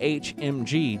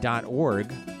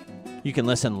 khmg.org. You can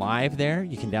listen live there.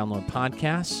 You can download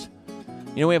podcasts.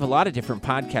 You know, we have a lot of different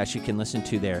podcasts you can listen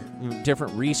to there,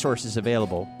 different resources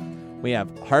available. We have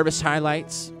Harvest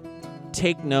Highlights,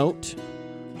 Take Note,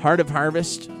 Heart of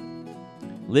Harvest,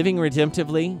 Living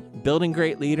Redemptively, Building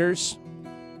Great Leaders,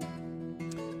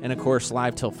 and of course,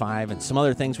 Live Till 5, and some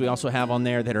other things we also have on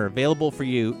there that are available for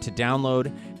you to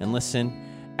download and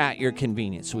listen at your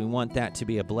convenience. So we want that to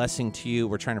be a blessing to you.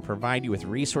 We're trying to provide you with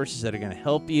resources that are going to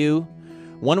help you.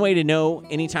 One way to know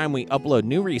anytime we upload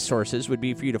new resources would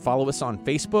be for you to follow us on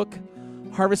Facebook,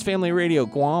 Harvest Family Radio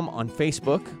Guam on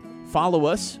Facebook. Follow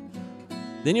us.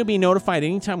 Then you'll be notified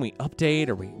anytime we update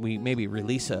or we maybe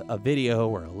release a video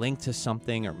or a link to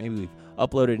something, or maybe we've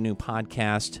uploaded a new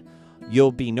podcast.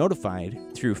 You'll be notified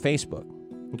through Facebook.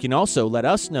 You can also let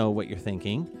us know what you're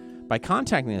thinking by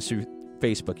contacting us through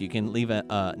Facebook. You can leave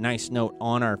a nice note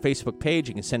on our Facebook page.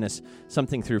 You can send us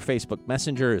something through Facebook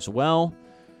Messenger as well.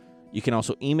 You can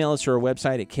also email us through our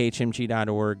website at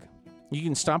khmg.org. You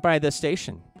can stop by the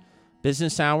station.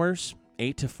 Business hours,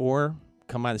 8 to 4.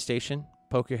 Come by the station,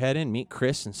 poke your head in, meet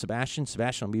Chris and Sebastian.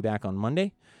 Sebastian will be back on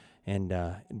Monday, and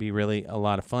it'd be really a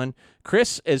lot of fun.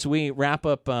 Chris, as we wrap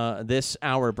up this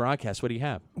hour broadcast, what do you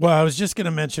have? Well, I was just going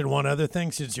to mention one other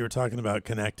thing since you were talking about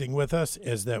connecting with us,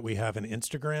 is that we have an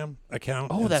Instagram account.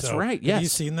 Oh, that's right, yes. Have you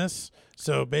seen this?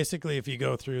 So basically, if you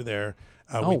go through there,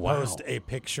 we post a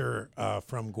picture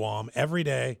from Guam every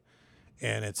day,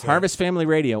 and it's Harvest Family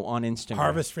Radio on Instagram.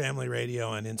 Harvest Family Radio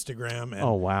on Instagram. And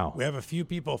oh, wow. We have a few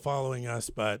people following us,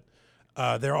 but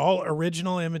they're all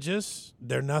original images.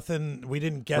 They're nothing. We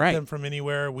didn't get them from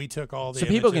anywhere. We took all the images.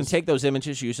 So people can take those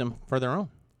images, use them for their own.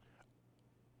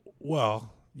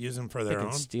 Well, use them for their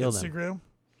own. Steal Instagram?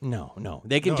 Them. No.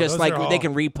 They can just they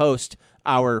can repost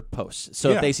our posts. So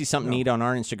if they see something neat on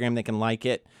our Instagram, they can like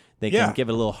it. They can give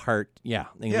it a little heart. Yeah,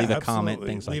 they can leave a comment,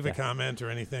 things like that. Leave a comment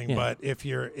or anything. Yeah. But if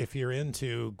you're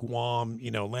into Guam,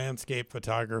 landscape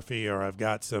photography, or I've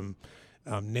got some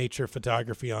nature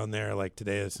photography on there, like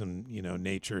today is some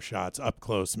nature shots, up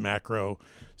close macro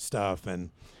stuff,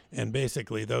 and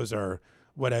basically those are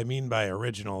what I mean by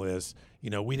original is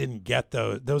we didn't get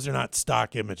those are not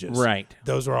stock images, right?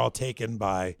 Those were all taken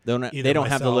by they don't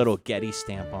have the little Getty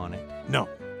stamp on it. No.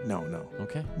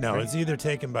 Okay. No, great. It's either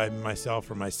taken by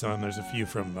myself or my son. There's a few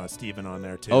from Stephen on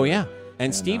there too. Oh yeah,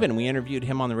 and Stephen, we interviewed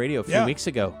him on the radio a few weeks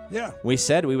ago. Yeah. We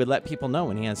said we would let people know,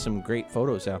 and he has some great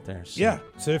photos out there. So. Yeah.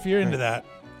 So if you're into that,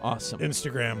 awesome.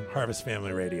 Instagram, Harvest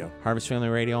Family Radio. Harvest Family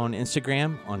Radio on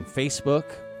Instagram, on Facebook,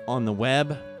 on the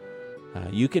web.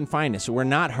 You can find us. We're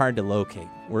not hard to locate.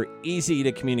 We're easy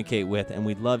to communicate with, and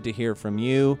we'd love to hear from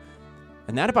you.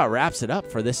 And that about wraps it up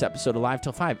for this episode of Live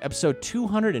Till 5. Episode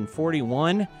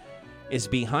 241 is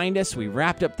behind us. We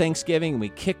wrapped up Thanksgiving. We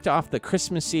kicked off the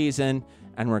Christmas season,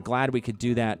 and we're glad we could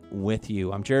do that with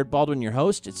you. I'm Jared Baldwin, your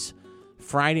host. It's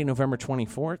Friday, November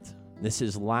 24th. This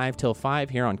is Live Till 5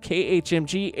 here on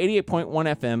KHMG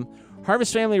 88.1 FM,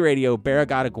 Harvest Family Radio,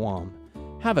 Barrigada, Guam.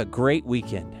 Have a great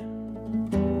weekend.